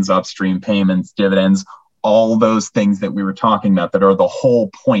loans, upstream payments, dividends, all those things that we were talking about that are the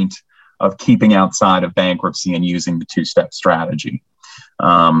whole point of keeping outside of bankruptcy and using the two-step strategy.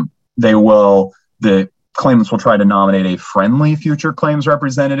 The claimants will try to nominate a friendly future claims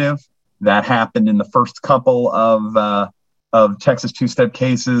representative. That happened in the first couple of Texas two-step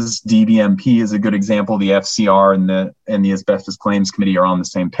cases. DBMP is a good example. The FCR and the Asbestos Claims Committee are on the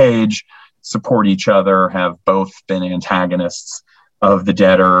same page, support each other, have both been antagonists of the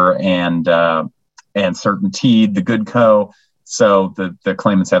debtor and CertainTeed, the good co. So the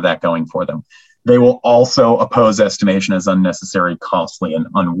claimants have that going for them. They will also oppose estimation as unnecessary, costly, and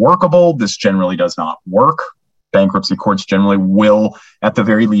unworkable. This generally does not work. Bankruptcy courts generally will, at the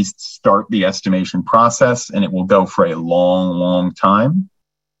very least, start the estimation process, and it will go for a long, long time.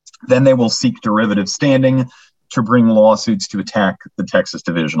 Then they will seek derivative standing to bring lawsuits to attack the Texas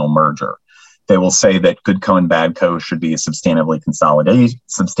divisional merger. They will say that good co and bad co should be substantively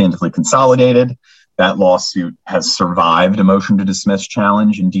consolidated. That lawsuit has survived a motion to dismiss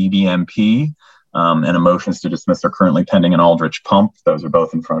challenge in DBMP, and motions to dismiss are currently pending in Aldrich Pump. Those are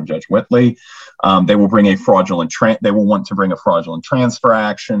both in front of Judge Whitley. They will bring they will want to bring a fraudulent transfer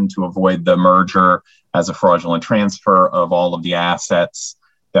action to avoid the merger as a fraudulent transfer of all of the assets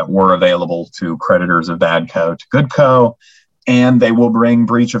that were available to creditors of bad co to good co. And they will bring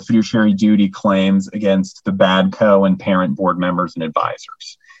breach of fiduciary duty claims against the bad co and parent board members and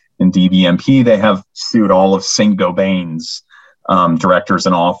advisors. In DBMP, they have sued all of Saint-Gobain's directors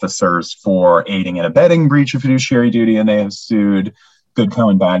and officers for aiding and abetting breach of fiduciary duty, and they have sued good co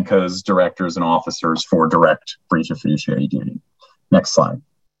and bad co's directors and officers for direct breach of fiduciary duty. Next slide.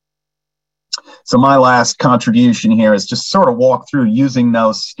 So my last contribution here is just sort of walk through using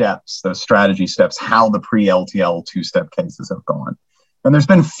those steps, those strategy steps, how the pre-LTL two-step cases have gone. And there's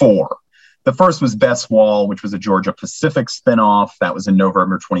been 4. The first was Bess Wall, which was a Georgia Pacific spinoff. That was in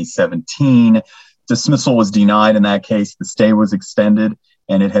November 2017. Dismissal was denied in that case. The stay was extended,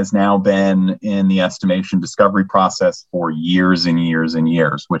 and it has now been in the estimation discovery process for years and years and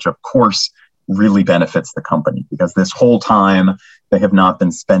years, which of course really benefits the company because this whole time they have not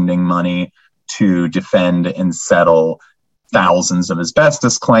been spending money to defend and settle thousands of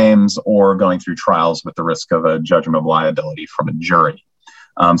asbestos claims or going through trials with the risk of a judgment of liability from a jury.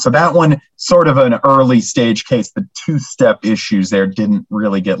 So that one, sort of an early stage case, the two-step issues there didn't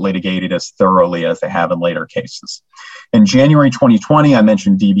really get litigated as thoroughly as they have in later cases. In January 2020, I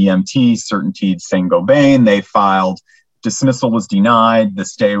mentioned DBMT, CertainTeed, Saint-Gobain. They filed, dismissal was denied, the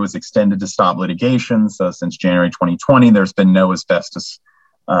stay was extended to stop litigation. So since January 2020, there's been no asbestos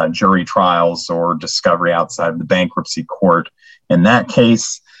jury trials or discovery outside of the bankruptcy court. In that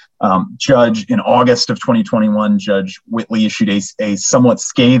case, in August of 2021, Judge Whitley issued a somewhat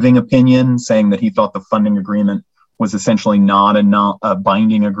scathing opinion saying that he thought the funding agreement was essentially not a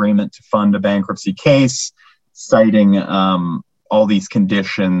binding agreement to fund a bankruptcy case, citing all these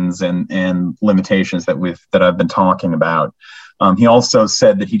conditions and limitations that I've been talking about. He also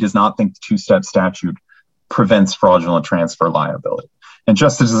said that he does not think the two-step statute prevents fraudulent transfer liability. And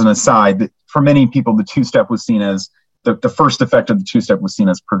just as an aside, for many people, the two-step was seen as the first effect of the two-step was seen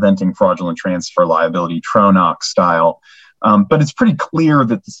as preventing fraudulent transfer liability, Tronox style. But it's pretty clear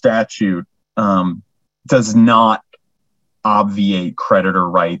that the statute does not obviate creditor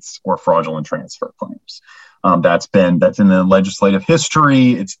rights or fraudulent transfer claims. That's in the legislative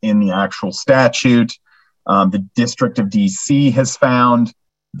history. It's in the actual statute. The District of DC has found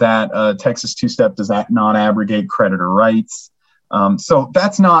that Texas two-step does not abrogate creditor rights. So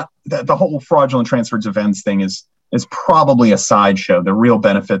that's not the whole fraudulent transfer defense thing is probably a sideshow. The real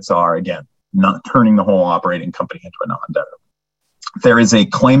benefits are, again, not turning the whole operating company into a non-debtor. There is a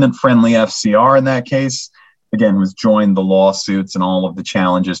claimant-friendly FCR in that case, again, who's joined the lawsuits and all of the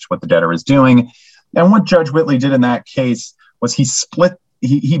challenges to what the debtor is doing. And what Judge Whitley did in that case was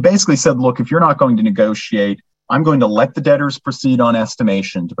he basically said, look, if you're not going to negotiate, I'm going to let the debtors proceed on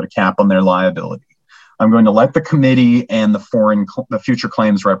estimation to put a cap on their liability. I'm going to let the committee and the future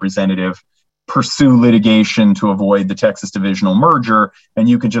claims representative pursue litigation to avoid the Texas divisional merger, and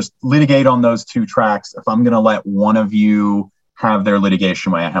you could just litigate on those two tracks. If I'm going to let one of you have their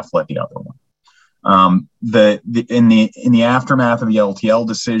litigation way, I have to let the other one. In the aftermath of the LTL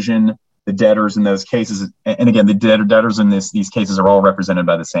decision, the debtors in those cases, and again, the debtors in these cases are all represented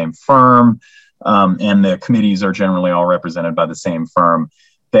by the same firm, and the committees are generally all represented by the same firm.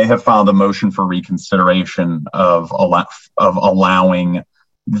 They have filed a motion for reconsideration of allowing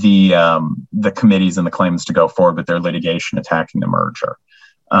the committees and the claimants to go forward with their litigation attacking the merger.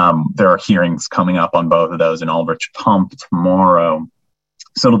 There are hearings coming up on both of those in Aldrich Pump tomorrow.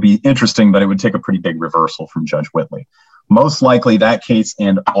 So it'll be interesting, but it would take a pretty big reversal from Judge Whitley. Most likely that case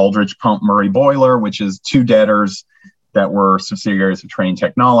and Aldrich Pump Murray Boiler, which is two debtors that were subsidiaries of Trane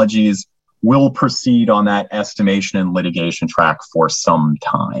Technologies, will proceed on that estimation and litigation track for some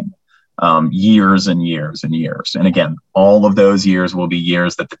time, years and years and years. And again, all of those years will be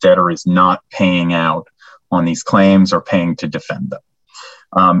years that the debtor is not paying out on these claims or paying to defend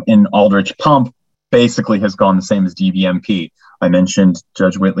them. In Aldrich Pump, basically has gone the same as DVMP. I mentioned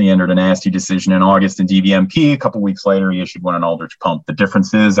Judge Whitley entered a nasty decision in August in DVMP. A couple weeks later, he issued one in Aldrich Pump. The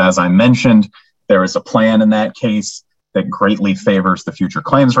difference is, as I mentioned, there is a plan in that case that greatly favors the future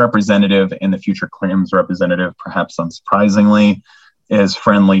claims representative, and the future claims representative, perhaps unsurprisingly, is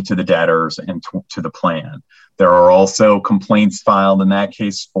friendly to the debtors and to the plan. There are also complaints filed in that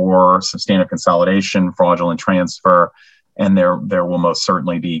case for substantive consolidation, fraudulent transfer, and there will most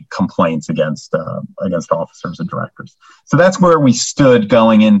certainly be complaints against officers and directors. So that's where we stood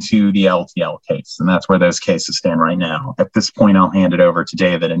going into the LTL case, and that's where those cases stand right now. At this point, I'll hand it over to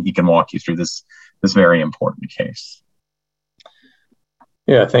David, and he can walk you through this very important case.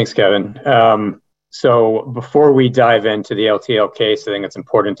 Yeah, thanks, Kevin. So before we dive into the LTL case, I think it's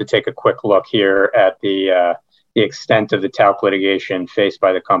important to take a quick look here at the extent of the talc litigation faced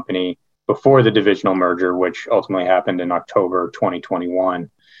by the company before the divisional merger, which ultimately happened in October 2021.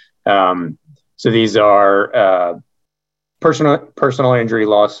 So these are personal injury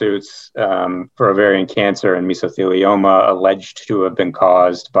lawsuits for ovarian cancer and mesothelioma alleged to have been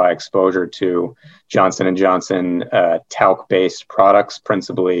caused by exposure to Johnson & Johnson talc-based products,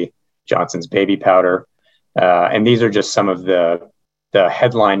 principally Johnson's baby powder. And these are just some of the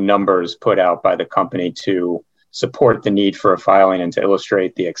headline numbers put out by the company to support the need for a filing and to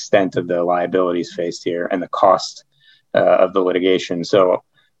illustrate the extent of the liabilities faced here and the cost of the litigation. So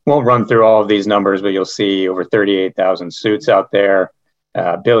won't run through all of these numbers, but you'll see over 38,000 suits out there,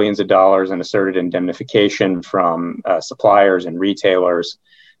 billions of dollars in asserted indemnification from suppliers and retailers,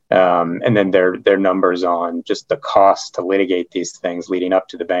 and then their numbers on just the cost to litigate these things leading up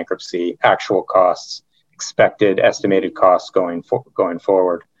to the bankruptcy, actual costs, expected estimated costs going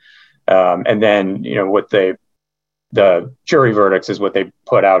forward, and then what the jury verdicts is what they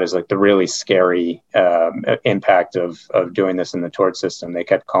put out as like the really scary impact of doing this in the tort system. They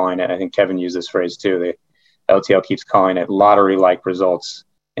kept calling it, I think Kevin used this phrase too, the LTL keeps calling it lottery-like results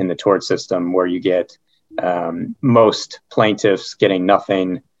in the tort system, where you get most plaintiffs getting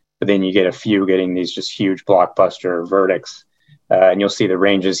nothing, but then you get a few getting these just huge blockbuster verdicts. And you'll see the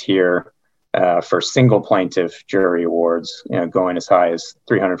ranges here for single plaintiff jury awards, going as high as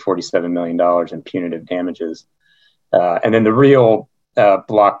 $347 million in punitive damages. And then the real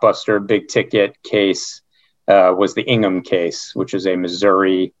blockbuster big ticket case was the Ingham case, which is a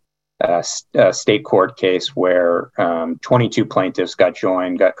Missouri state court case where 22 plaintiffs got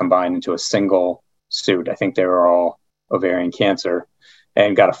combined into a single suit. I think they were all ovarian cancer,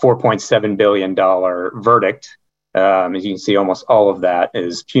 and got a $4.7 billion verdict. As you can see, almost all of that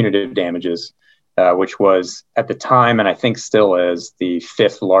is punitive damages, which was at the time, and I think still is, the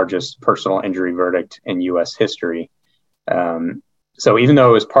fifth largest personal injury verdict in U.S. history. So even though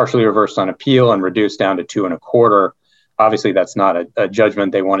it was partially reversed on appeal and reduced down to 2.25, obviously that's not a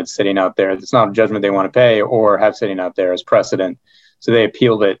judgment they wanted sitting out there. It's not a judgment they want to pay or have sitting out there as precedent. So they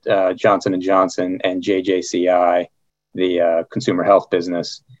appealed it. Johnson & Johnson and JJCI, the consumer health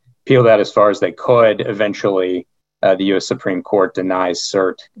business, appealed that as far as they could. Eventually, the U.S. Supreme Court denies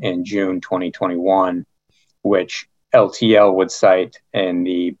cert in June 2021, which LTL would cite in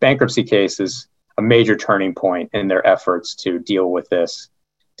the bankruptcy cases a major turning point in their efforts to deal with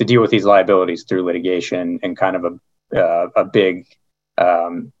these liabilities through litigation, and kind of a big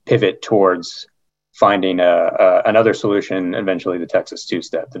pivot towards finding another solution, eventually the Texas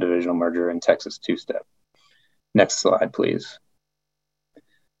two-step, the divisional merger and Texas two-step. Next slide, please.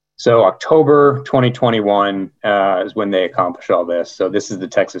 So October 2021 is when they accomplish all this. So this is the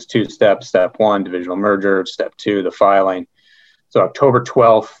Texas two-step, step one, divisional merger, step two, the filing. So October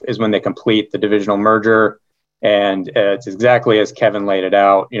 12th is when they complete the divisional merger, and it's exactly as Kevin laid it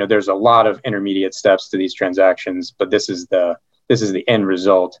out. There's a lot of intermediate steps to these transactions, but this is the end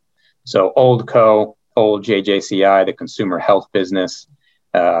result. So old JJCI, the consumer health business,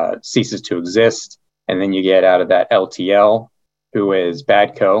 ceases to exist. And then you get out of that LTL, who is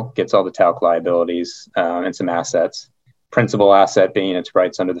Badco, gets all the talc liabilities and some assets, principal asset being its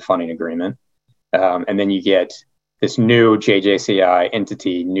rights under the funding agreement. And then you get this new JJCI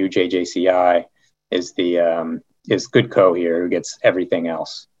entity. New JJCI is Goodco here, who gets everything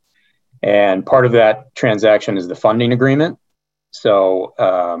else. And part of that transaction is the funding agreement. So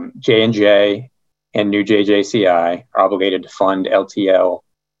J&J and new JJCI are obligated to fund LTL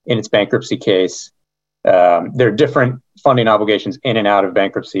in its bankruptcy case. There are different funding obligations in and out of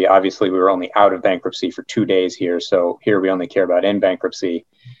bankruptcy. Obviously, we were only out of bankruptcy for 2 days here. So here we only care about in bankruptcy.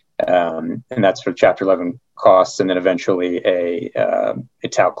 And that's for Chapter 11 costs, and then eventually a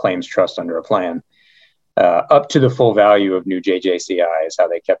talc claims trust under a plan. Up to the full value of new JJCI is how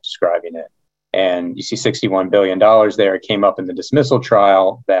they kept describing it. And you see $61 billion there. It came up in the dismissal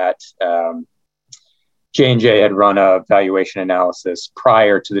trial that J&J had run a valuation analysis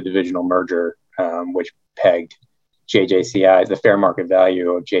prior to the divisional merger, which pegged JJCI, the fair market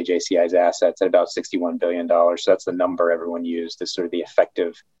value of JJCI's assets at about $61 billion. So that's the number everyone used as sort of the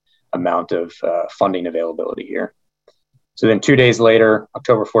effective amount of funding availability here. So then 2 days later,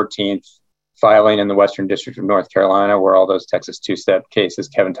 October 14th, filing in the Western District of North Carolina, where all those Texas two-step cases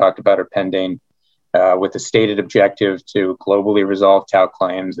Kevin talked about are pending, with the stated objective to globally resolve talc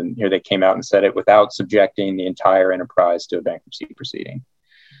claims. And here they came out and said it without subjecting the entire enterprise to a bankruptcy proceeding.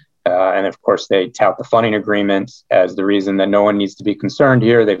 And of course, they tout the funding agreement as the reason that no one needs to be concerned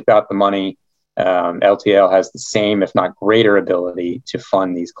here. They've got the money. LTL has the same, if not greater, ability to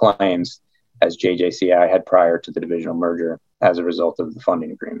fund these claims as JJCI had prior to the divisional merger as a result of the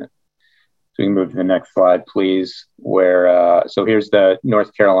funding agreement. So we can move to the next slide, please, where, so here's the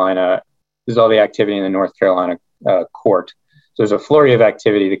North Carolina, this is all the activity in the North Carolina court. So there's a flurry of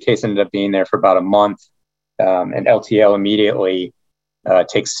activity. The case ended up being there for about a month, and LTL immediately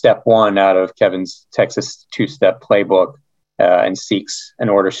takes step one out of Kevin's Texas two-step playbook and seeks an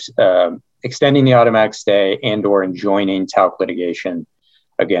order extending the automatic stay and or enjoining talc litigation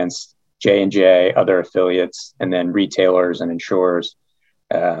against J&J, other affiliates, and then retailers and insurers.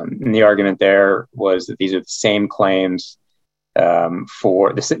 And the argument there was that these are the same claims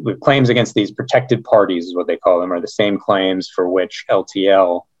for the claims against these protected parties is what they call them, are the same claims for which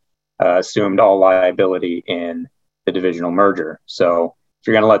LTL assumed all liability in the divisional merger. So if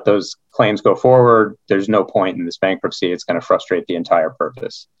you're going to let those claims go forward, there's no point in this bankruptcy. It's going to frustrate the entire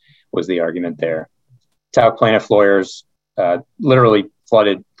purpose, was the argument there. Talc plaintiff lawyers literally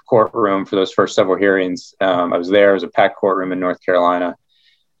flooded the courtroom for those first several hearings. I was there. It was a packed courtroom in North Carolina.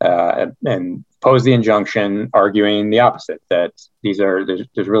 And posed the injunction, arguing the opposite, that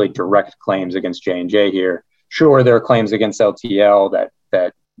there's really direct claims against J&J here. Sure, there are claims against LTL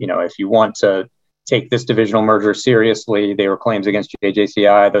that if you want to take this divisional merger seriously, they were claims against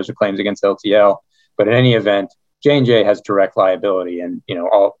JJCI, those are claims against LTL. But in any event, J&J has direct liability, and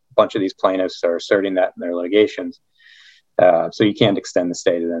a bunch of these plaintiffs are asserting that in their litigations. So you can't extend the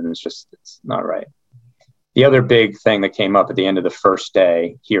stay to them. It's not right. The other big thing that came up at the end of the first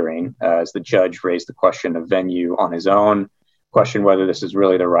day hearing is the judge raised the question of venue on his own, questioned whether this is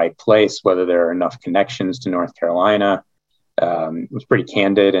really the right place, whether there are enough connections to North Carolina. Was pretty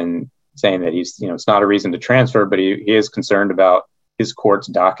candid in saying that he's, it's not a reason to transfer, but he is concerned about his court's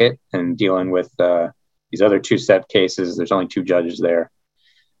docket and dealing with these other two-step cases. There's only two judges there.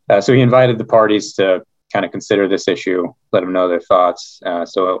 So he invited the parties to kind of consider this issue, let them know their thoughts.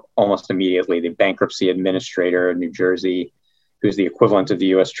 So almost immediately, the bankruptcy administrator in New Jersey, who's the equivalent of the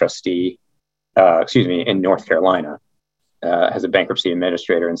U.S. trustee, in North Carolina, has a bankruptcy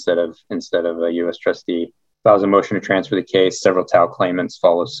administrator instead of a U.S. trustee, files a motion to transfer the case. Several talc claimants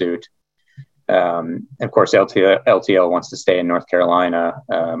follow suit. And of course, LTL wants to stay in North Carolina,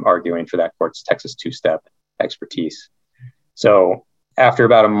 arguing for that court's Texas two-step expertise. So after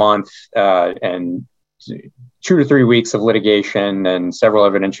about a month and 2 to 3 weeks of litigation and several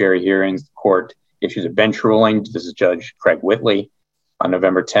evidentiary hearings, the court issues a bench ruling. This is Judge Craig Whitley on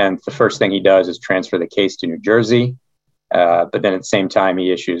November 10th. The first thing he does is transfer the case to New Jersey. But then at the same time,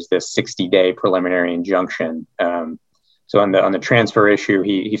 he issues this 60-day preliminary injunction. So on the transfer issue,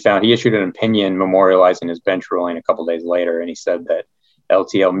 he issued an opinion memorializing his bench ruling a couple days later. And he said that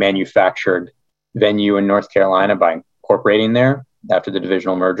LTL manufactured venue in North Carolina by incorporating there after the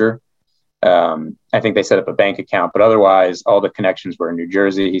divisional merger. I think they set up a bank account, but otherwise all the connections were in New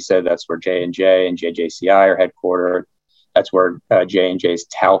Jersey. He said that's where J&J and JJCI are headquartered. That's where J&J's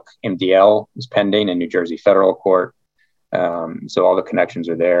talc MDL is pending in New Jersey federal court. So all the connections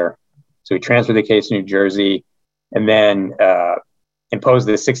are there. So he transferred the case to New Jersey. And then imposed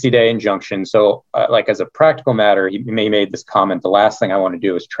this 60-day injunction. So like as a practical matter, he made this comment, the last thing I want to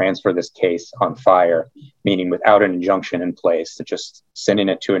do is transfer this case on fire, meaning without an injunction in place, to just sending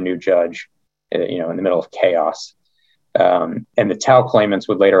it to a new judge, in the middle of chaos. And the Tao claimants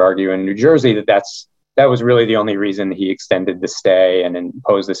would later argue in New Jersey that was really the only reason he extended the stay and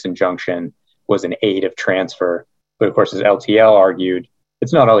imposed this injunction, was an aid of transfer. But of course, as LTL argued,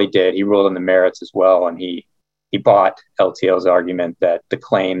 it's not all he did. He ruled on the merits as well, and he bought LTL's argument that the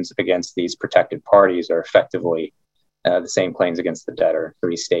claims against these protected parties are effectively the same claims against the debtor. So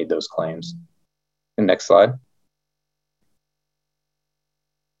he stayed those claims. And next slide.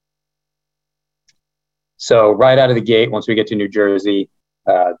 So right out of the gate, once we get to New Jersey,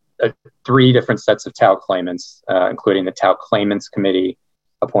 3 different sets of Tao claimants, including the Tao Claimants Committee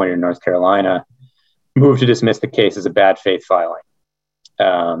appointed in North Carolina, moved to dismiss the case as a bad faith filing.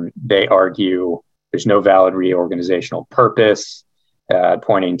 They argue there's no valid reorganizational purpose,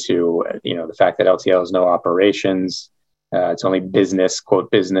 pointing to the fact that LTL has no operations. Its only business,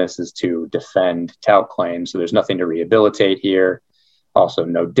 quote, business is to defend Tao claims. So there's nothing to rehabilitate here. Also,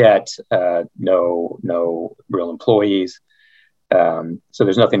 no debt, no real employees. So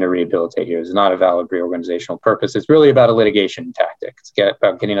there's nothing to rehabilitate here. It's not a valid reorganizational purpose. It's really about a litigation tactic. It's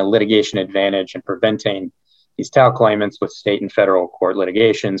about getting a litigation advantage and preventing these Tao claimants with state and federal court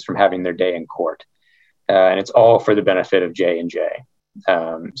litigations from having their day in court. And it's all for the benefit of J&J.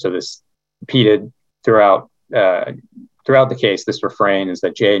 So this repeated throughout the case, this refrain is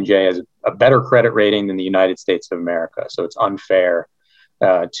that J&J has a better credit rating than the United States of America. So it's unfair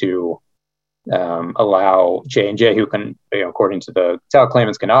to allow J&J, who can, according to the Tao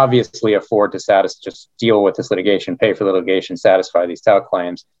claimants, can obviously afford to just deal with this litigation, pay for the litigation, satisfy these Tao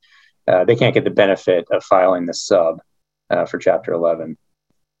claims. They can't get the benefit of filing the sub for Chapter 11.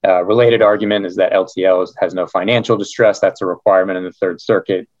 Related argument is that LTL has no financial distress. That's a requirement in the Third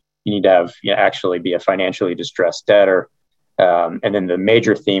Circuit. You need to have actually be a financially distressed debtor. And then the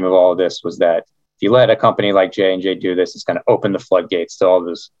major theme of all of this was that if you let a company like J&J do this, it's going to open the floodgates to all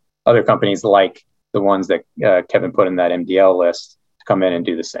those other companies like the ones that Kevin put in that MDL list to come in and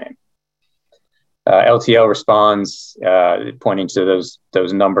do the same. LTL responds, pointing to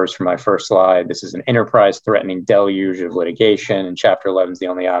those numbers from my first slide. This is an enterprise-threatening deluge of litigation, and Chapter 11 is the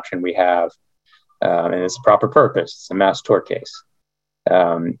only option we have. And it's a proper purpose. It's a mass tort case.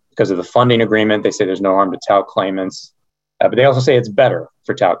 Because of the funding agreement, they say there's no harm to Tao claimants. But they also say it's better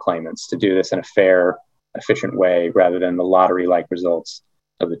for Tao claimants to do this in a fair, efficient way rather than the lottery-like results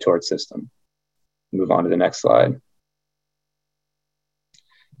of the tort system. Move on to the next slide.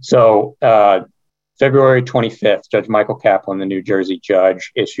 So February 25th, Judge Michael Kaplan, the New Jersey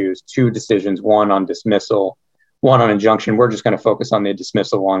judge, issues 2 decisions, one on dismissal, one on injunction. We're just going to focus on the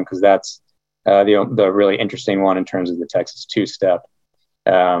dismissal one because that's the really interesting one in terms of the Texas two-step.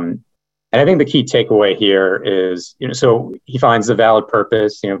 And I think the key takeaway here is, so he finds a valid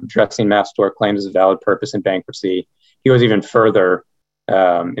purpose, addressing mass tort claims is a valid purpose in bankruptcy. He goes even further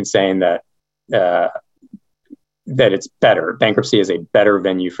in saying that it's better. Bankruptcy is a better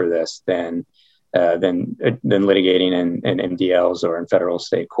venue for this than litigating in MDLs or in federal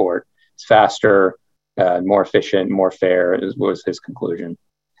state court. It's faster, more efficient, more fair, was his conclusion.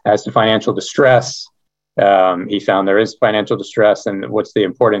 As to financial distress, he found there is financial distress, and what's the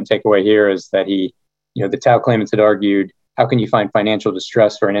important takeaway here is that the Tao claimants had argued, how can you find financial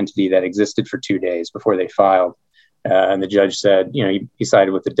distress for an entity that existed for 2 days before they filed? And the judge said, he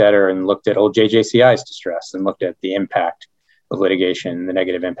sided with the debtor and looked at old JJCI's distress and looked at the impact of litigation, the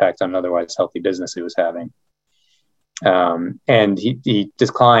negative impact on an otherwise healthy business he was having. And he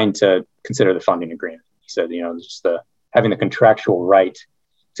declined to consider the funding agreement. He said, just having the contractual right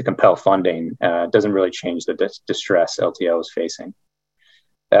to compel funding doesn't really change the distress LTL is facing.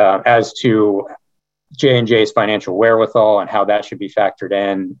 As to J&J's financial wherewithal and how that should be factored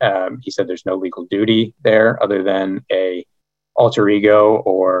in, he said there's no legal duty there other than a alter ego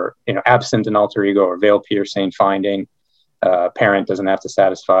or, absent an alter ego or veil piercing finding. Parent doesn't have to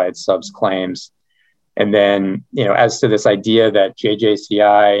satisfy its subs claims. And then, as to this idea that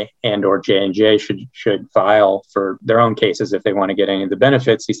JJCI and or J&J should file for their own cases if they want to get any of the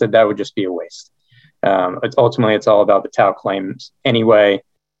benefits, he said that would just be a waste. Ultimately, it's all about the Tao claims anyway,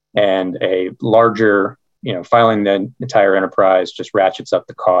 and a larger, filing the entire enterprise just ratchets up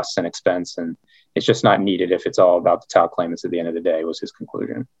the costs and expense, and it's just not needed if it's all about the Tao claimants at the end of the day, was his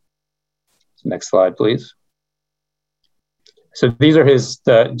conclusion. So next slide, please. So these are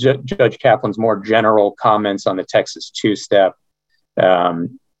Judge Kaplan's more general comments on the Texas two-step.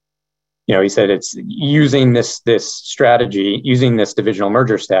 he said it's using this strategy, using this divisional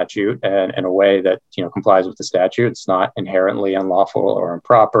merger statute in a way that complies with the statute. It's not inherently unlawful or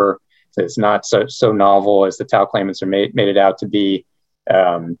improper. It's not so novel as the Tao claimants are made it out to be.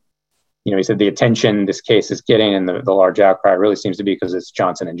 He said the attention this case is getting and the large outcry really seems to be because it's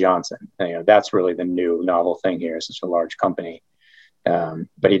Johnson & Johnson. And, that's really the new novel thing here. It's such a large company.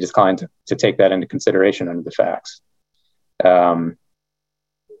 But he declined to take that into consideration under the facts.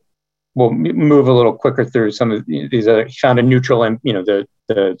 We'll move a little quicker through some of these. He found a neutral,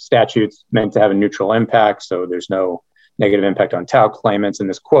 the statute's meant to have a neutral impact, so there's no negative impact on Tao claimants. And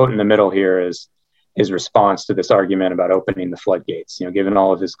this quote in the middle here is his response to this argument about opening the floodgates. Given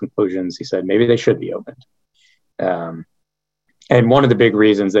all of his conclusions, he said maybe they should be opened. And one of the big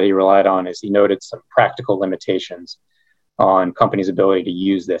reasons that he relied on is he noted some practical limitations on companies' ability to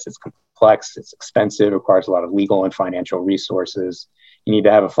use this. It's complex, it's expensive, requires a lot of legal and financial resources. You need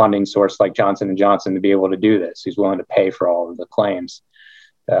to have a funding source like Johnson & Johnson to be able to do this. He's willing to pay for all of the claims.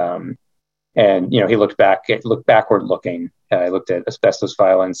 And he looked backward looking. He looked at asbestos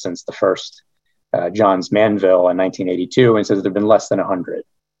filings since the first Johns Manville in 1982 and says there have been less than 100.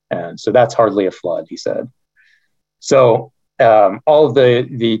 And so that's hardly a flood, he said. So all of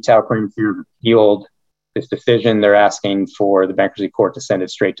the Tao claims here appealed this decision. They're asking for the bankruptcy court to send it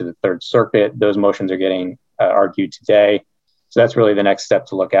straight to the Third Circuit. Those motions are getting argued today. So that's really the next step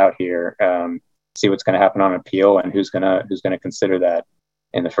to look out here. See what's going to happen on appeal and who's going to consider that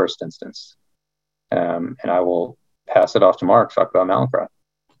in the first instance. And I will pass it off to Mark to talk about Mallinckrodt.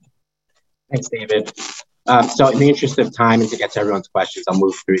 Thanks, David. So in the interest of time and to get to everyone's questions, I'll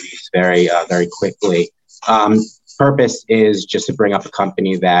move through these very quickly. Purpose is just to bring up a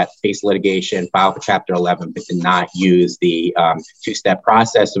company that faced litigation, filed for Chapter 11, but did not use the two-step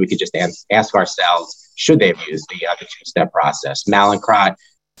process. So we could just ask ourselves, should they have used the two-step process? Mallinckrodt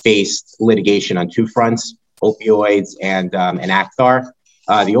faced litigation on two fronts, opioids and Acthar.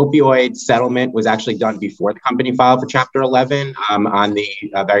 The opioid settlement was actually done before the company filed for Chapter 11. On the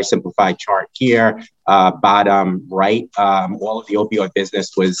very simplified chart here, bottom right, all of the opioid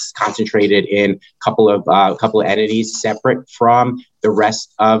business was concentrated in a couple of entities separate from the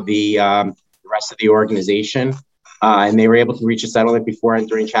rest of the organization. And they were able to reach a settlement before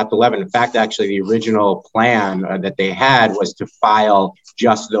entering Chapter 11. In fact, actually, the original plan that they had was to file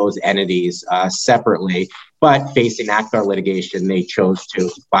just those entities separately. But facing Acthar litigation, they chose to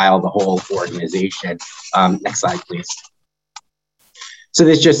file the whole organization. Next slide, please. So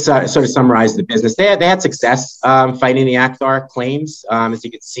this just sort of summarized the business. They had success fighting the Acthar claims. As you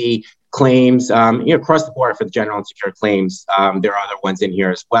can see, claims across the board for the general unsecured claims. There are other ones in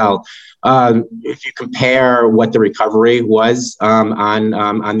here as well. If you compare what the recovery was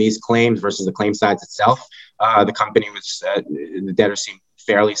on these claims versus the claim size itself, the company was the debtor seemed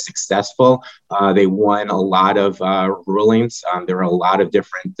fairly successful. They won a lot of rulings. There were a lot of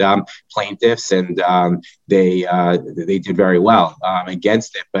different plaintiffs, and they did very well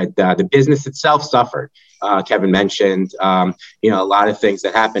against it. But the business itself suffered. Kevin mentioned, a lot of things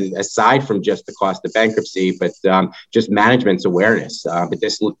that happened aside from just the cost of bankruptcy, but just management's awareness. But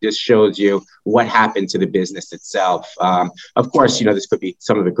this shows you what happened to the business itself. Of course, some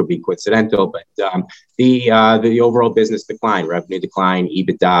of it could be coincidental, but the overall business decline, revenue decline,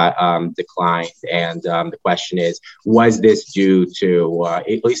 EBITDA declined, and the question is, was this due to,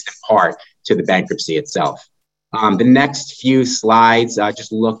 at least in part, to the bankruptcy itself? The next few slides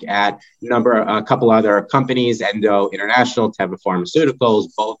just look at a couple other companies, Endo International, Teva Pharmaceuticals,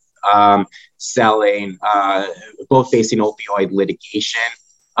 both both facing opioid litigation.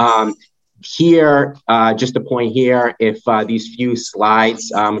 Here, just a point here, if these few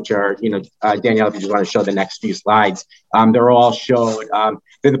slides, which are, Danielle, if you just want to show the next few slides, they're all showed.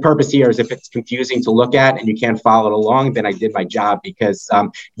 The purpose here is if it's confusing to look at and you can't follow it along, then I did my job, because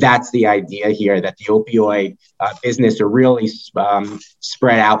that's the idea here, that the opioid business are really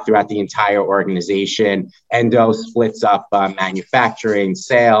spread out throughout the entire organization. Endo splits up manufacturing,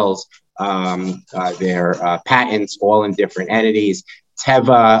 sales, their patents, all in different entities.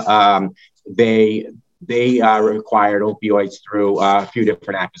 Teva, they acquired opioids through a few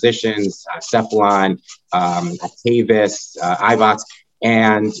different acquisitions, Cephalon, Actavis, Ivox,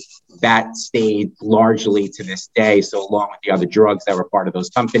 and that stayed largely to this day. So along with the other drugs that were part of those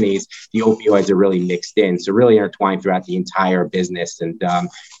companies, the opioids are really mixed in. So really intertwined throughout the entire business. And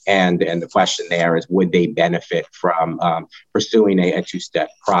the question there is, would they benefit from pursuing a two-step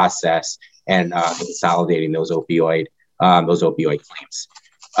process and consolidating those opioid claims?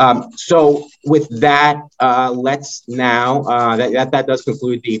 So with that, let's now, that does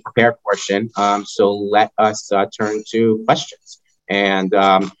conclude the prepared portion. So let us turn to questions. And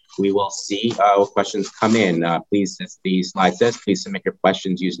we will see what questions come in. Please, as the slide says, please submit your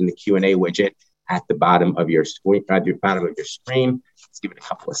questions using the Q&A widget at the bottom of your screen. Let's give it a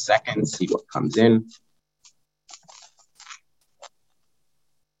couple of seconds, see what comes in.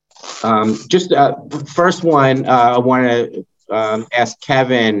 First one, I want to ask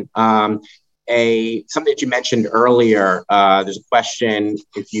Kevin, something that you mentioned earlier. There's a question,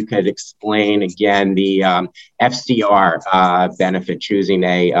 if you could explain again the FCR benefit, choosing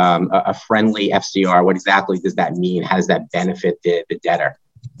a friendly FCR. What exactly does that mean? How does that benefit the debtor?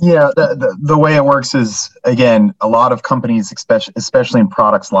 Yeah, the way it works is, again, a lot of companies, especially in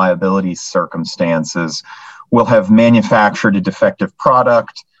products liability circumstances, will have manufactured a defective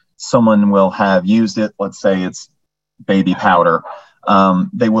product. Someone will have used it. Let's say it's baby powder.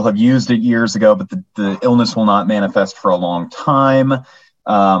 They will have used it years ago, but the illness will not manifest for a long time.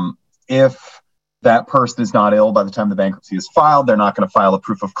 If that person is not ill by the time the bankruptcy is filed, they're not going to file a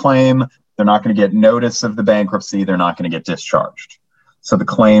proof of claim. They're not going to get notice of the bankruptcy. They're not going to get discharged. So the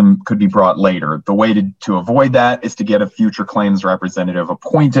claim could be brought later. The way to avoid that is to get a future claims representative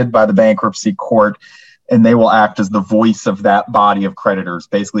appointed by the bankruptcy court, and they will act as the voice of that body of creditors,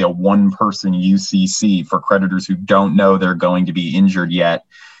 basically a one-person UCC for creditors who don't know they're going to be injured yet.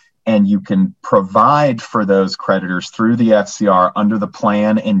 And you can provide for those creditors through the FCR under the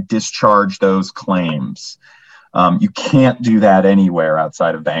plan and discharge those claims. You can't do that anywhere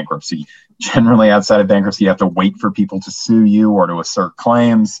outside of bankruptcy. Generally, outside of bankruptcy, you have to wait for people to sue you or to assert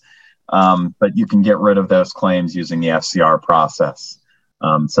claims, but you can get rid of those claims using the FCR process.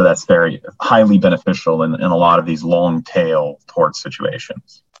 So that's very highly beneficial in a lot of these long tail tort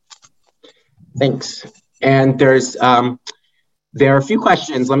situations. Thanks. And there are a few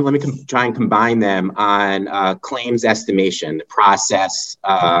questions. Let me try and combine them on claims estimation, the process.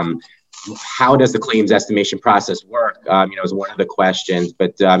 How does the claims estimation process work? Is one of the questions,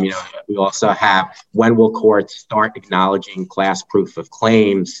 but we also have, when will courts start acknowledging class proof of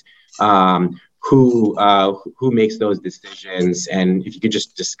claims? Who makes those decisions? And if you could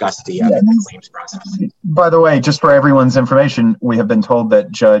just discuss the claims process. By the way, just for everyone's information, we have been told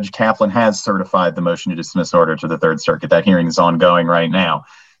that Judge Kaplan has certified the motion to dismiss order to the Third Circuit. That hearing is ongoing right now.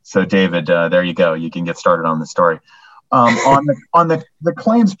 So David, there you go. You can get started on the story. On the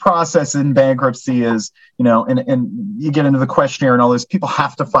claims process in bankruptcy is, and you get into the questionnaire and all this, people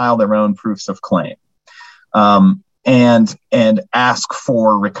have to file their own proofs of claim, and ask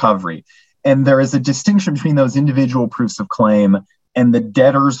for recovery. And there is a distinction between those individual proofs of claim and the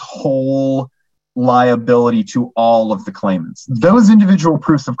debtor's whole liability to all of the claimants. Those individual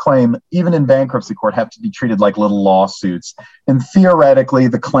proofs of claim, even in bankruptcy court, have to be treated like little lawsuits. And theoretically,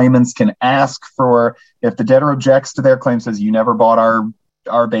 the claimants can ask for, if the debtor objects to their claim, says, you never bought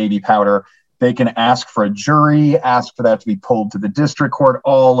our baby powder, they can ask for a jury, ask for that to be pulled to the district court.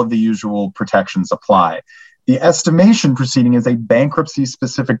 All of the usual protections apply. The estimation proceeding is a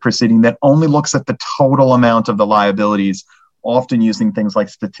bankruptcy-specific proceeding that only looks at the total amount of the liabilities, often using things like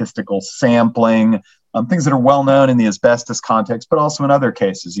statistical sampling, things that are well known in the asbestos context, but also in other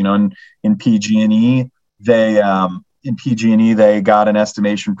cases. In PG&E, they got an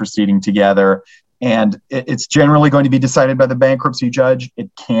estimation proceeding together, and it's generally going to be decided by the bankruptcy judge. It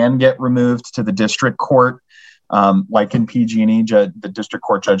can get removed to the district court. Like in PG&E, the district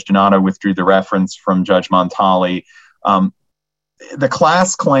court Judge Donato withdrew the reference from Judge Montali. The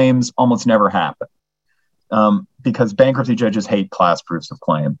class claims almost never happen because bankruptcy judges hate class proofs of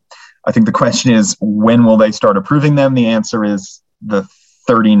claim. I think the question is, when will they start approving them? The answer is the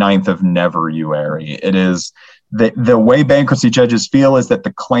 39th of Neveruary. It is the way bankruptcy judges feel is that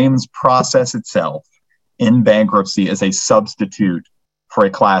the claims process itself in bankruptcy is a substitute for a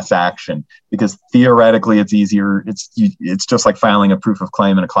class action, because theoretically it's easier. It's just like filing a proof of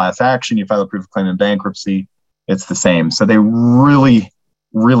claim in a class action. You file a proof of claim in bankruptcy, it's the same. So they really,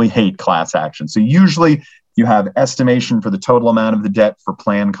 really hate class action. So usually you have estimation for the total amount of the debt for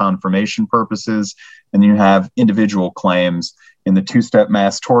plan confirmation purposes, and then you have individual claims. In the two-step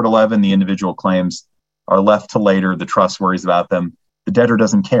mass tort 11, the individual claims are left to later. The trust worries about them. The debtor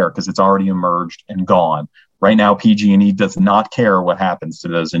doesn't care because it's already emerged and gone. Right now, PG&E does not care what happens to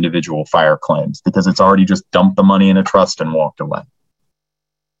those individual fire claims because it's already just dumped the money in a trust and walked away.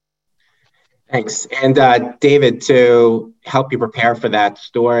 Thanks. And David, to help you prepare for that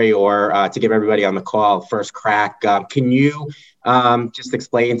story, or to give everybody on the call first crack, can you just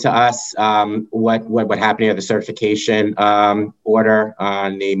explain to us what happened here, the certification order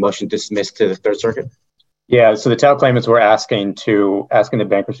on the motion to dismiss to the Third Circuit? Yeah, so the title claimants were asking the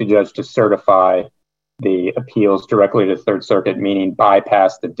bankruptcy judge to certify the appeals directly to the Third Circuit, meaning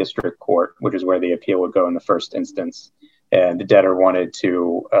bypass the district court, which is where the appeal would go in the first instance. and the debtor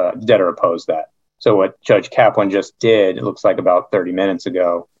the debtor opposed that. So what Judge Kaplan just did, it looks like about 30 minutes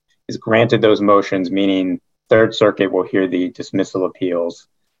ago, is granted those motions, meaning Third Circuit will hear the dismissal appeals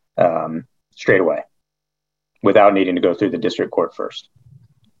straight away without needing to go through the district court first.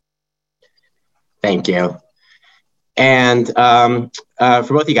 Thank you. And for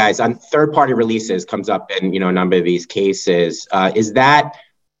both of you guys, on third-party releases comes up in a number of these cases. Is that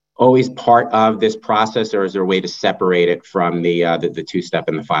always part of this process, or is there a way to separate it from the two-step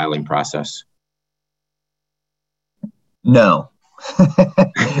in the filing process? No.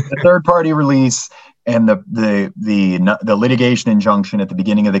 The third-party release and the litigation injunction at the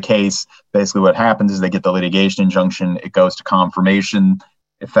beginning of the case, basically what happens is they get the litigation injunction, it goes to confirmation,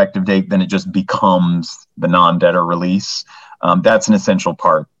 effective date, then it just becomes the non-debtor release. That's an essential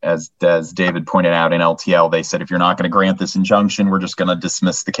part. As David pointed out in LTL, they said, if you're not going to grant this injunction, we're just going to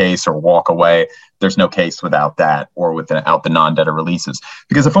dismiss the case or walk away. There's no case without that or without the non-debtor releases.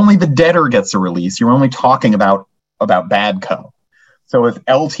 Because if only the debtor gets a release, you're only talking about Badco. So if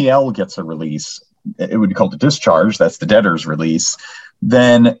LTL gets a release, it would be called a discharge, that's the debtor's release,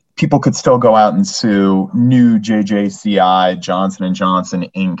 then people could still go out and sue new JJCI, Johnson & Johnson,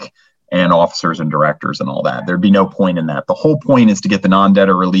 Inc., and officers and directors and all that. There'd be no point in that. The whole point is to get the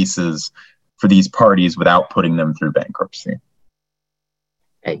non-debtor releases for these parties without putting them through bankruptcy.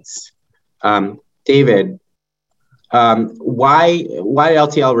 Thanks. David, why did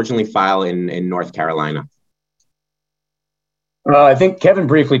LTL originally file in North Carolina? Well, I think Kevin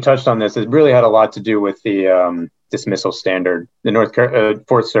briefly touched on this. It really had a lot to do with the dismissal standard. The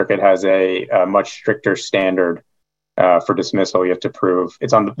Fourth Circuit has a much stricter standard for dismissal. You have to prove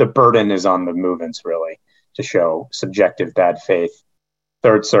the burden is on the movements, really, to show subjective bad faith.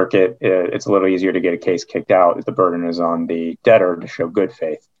 Third Circuit, it's a little easier to get a case kicked out if the burden is on the debtor to show good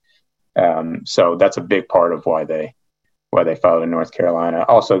faith. So that's a big part of why they filed in North Carolina.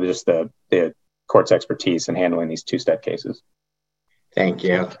 Also, just the court's expertise in handling these two-step cases. Thank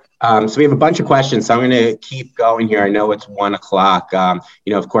you. So we have a bunch of questions, so I'm going to keep going here. I know it's 1 o'clock.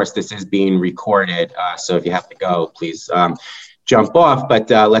 Of course, this is being recorded, so if you have to go, please jump off. But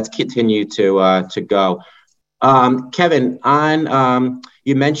let's continue to go. Kevin,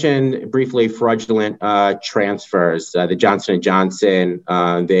 you mentioned briefly fraudulent transfers. The Johnson & Johnson,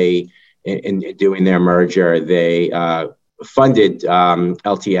 in doing their merger, they funded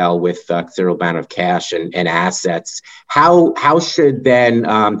LTL with a considerable amount of cash and assets. How should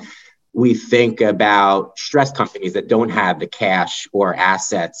then we think about stress companies that don't have the cash or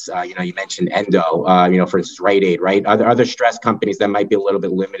assets? You mentioned Endo, for instance, Rite Aid, right? Other stress companies that might be a little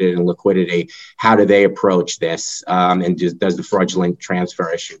bit limited in liquidity, how do they approach this? And does the fraudulent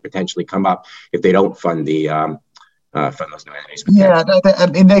transfer issue potentially come up if they don't fund from those new entities? Yeah,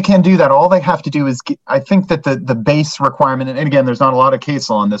 they can do that. All they have to do is, I think that the base requirement, and again, there's not a lot of case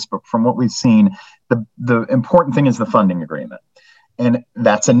law on this, but from what we've seen, the important thing is the funding agreement. And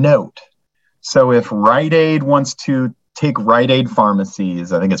that's a note. So if Rite Aid wants to take Rite Aid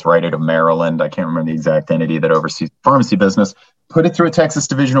pharmacies, I think it's Rite Aid of Maryland, I can't remember the exact entity that oversees pharmacy business, put it through a Texas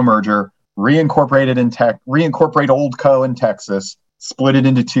divisional merger, reincorporate Oldco in Texas, split it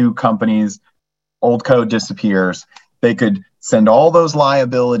into two companies, Oldco disappears, they could send all those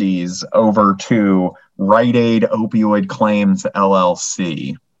liabilities over to Rite Aid Opioid Claims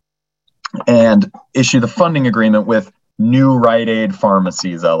LLC and issue the funding agreement with New Rite Aid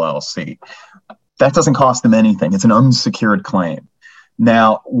Pharmacies LLC. That doesn't cost them anything. It's an unsecured claim.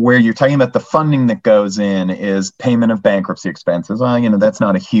 Now, where you're talking about the funding that goes in is payment of bankruptcy expenses. Well, that's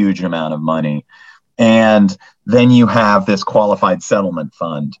not a huge amount of money. And then you have this qualified settlement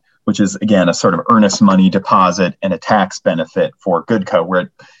fund, which is, again, a sort of earnest money deposit and a tax benefit for Goodco,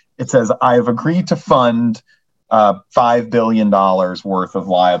 where it says, I have agreed to fund $5 billion worth of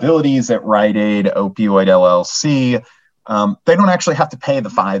liabilities at Rite Aid Opioid LLC. They don't actually have to pay the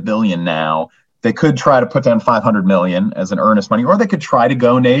 $5 billion now. They could try to put down $500 million as an earnest money, or they could try to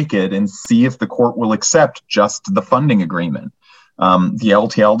go naked and see if the court will accept just the funding agreement. The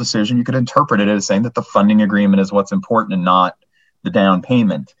LTL decision, you could interpret it as saying that the funding agreement is what's important and not the down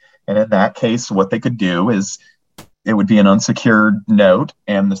payment. And in that case, what they could do is it would be an unsecured note,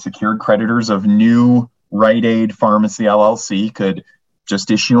 and the secured creditors of New Rite Aid Pharmacy LLC could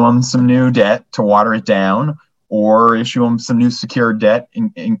just issue them some new debt to water it down, or issue them some new secured debt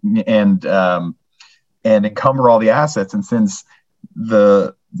and encumber all the assets. And since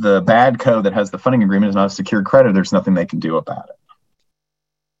the Badco that has the funding agreement is not a secured creditor, there's nothing they can do about it.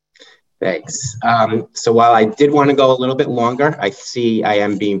 Thanks. So while I did want to go a little bit longer, I see I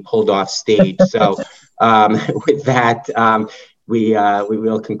am being pulled off stage. So with that, we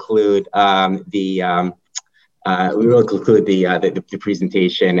will conclude the we will conclude the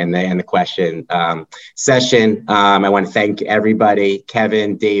presentation and the question session. I want to thank everybody,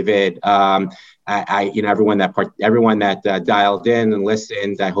 Kevin, David, everyone that dialed in and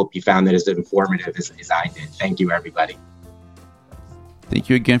listened. I hope you found it as informative as I did. Thank you, everybody. Thank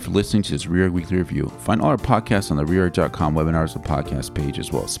you again for listening to this REORG Weekly Review. Find all our podcasts on the reorg.com webinars and podcast page,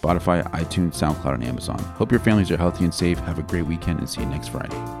 as well as Spotify, iTunes, SoundCloud, and Amazon. Hope your families are healthy and safe. Have a great weekend and see you next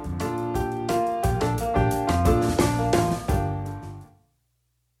Friday.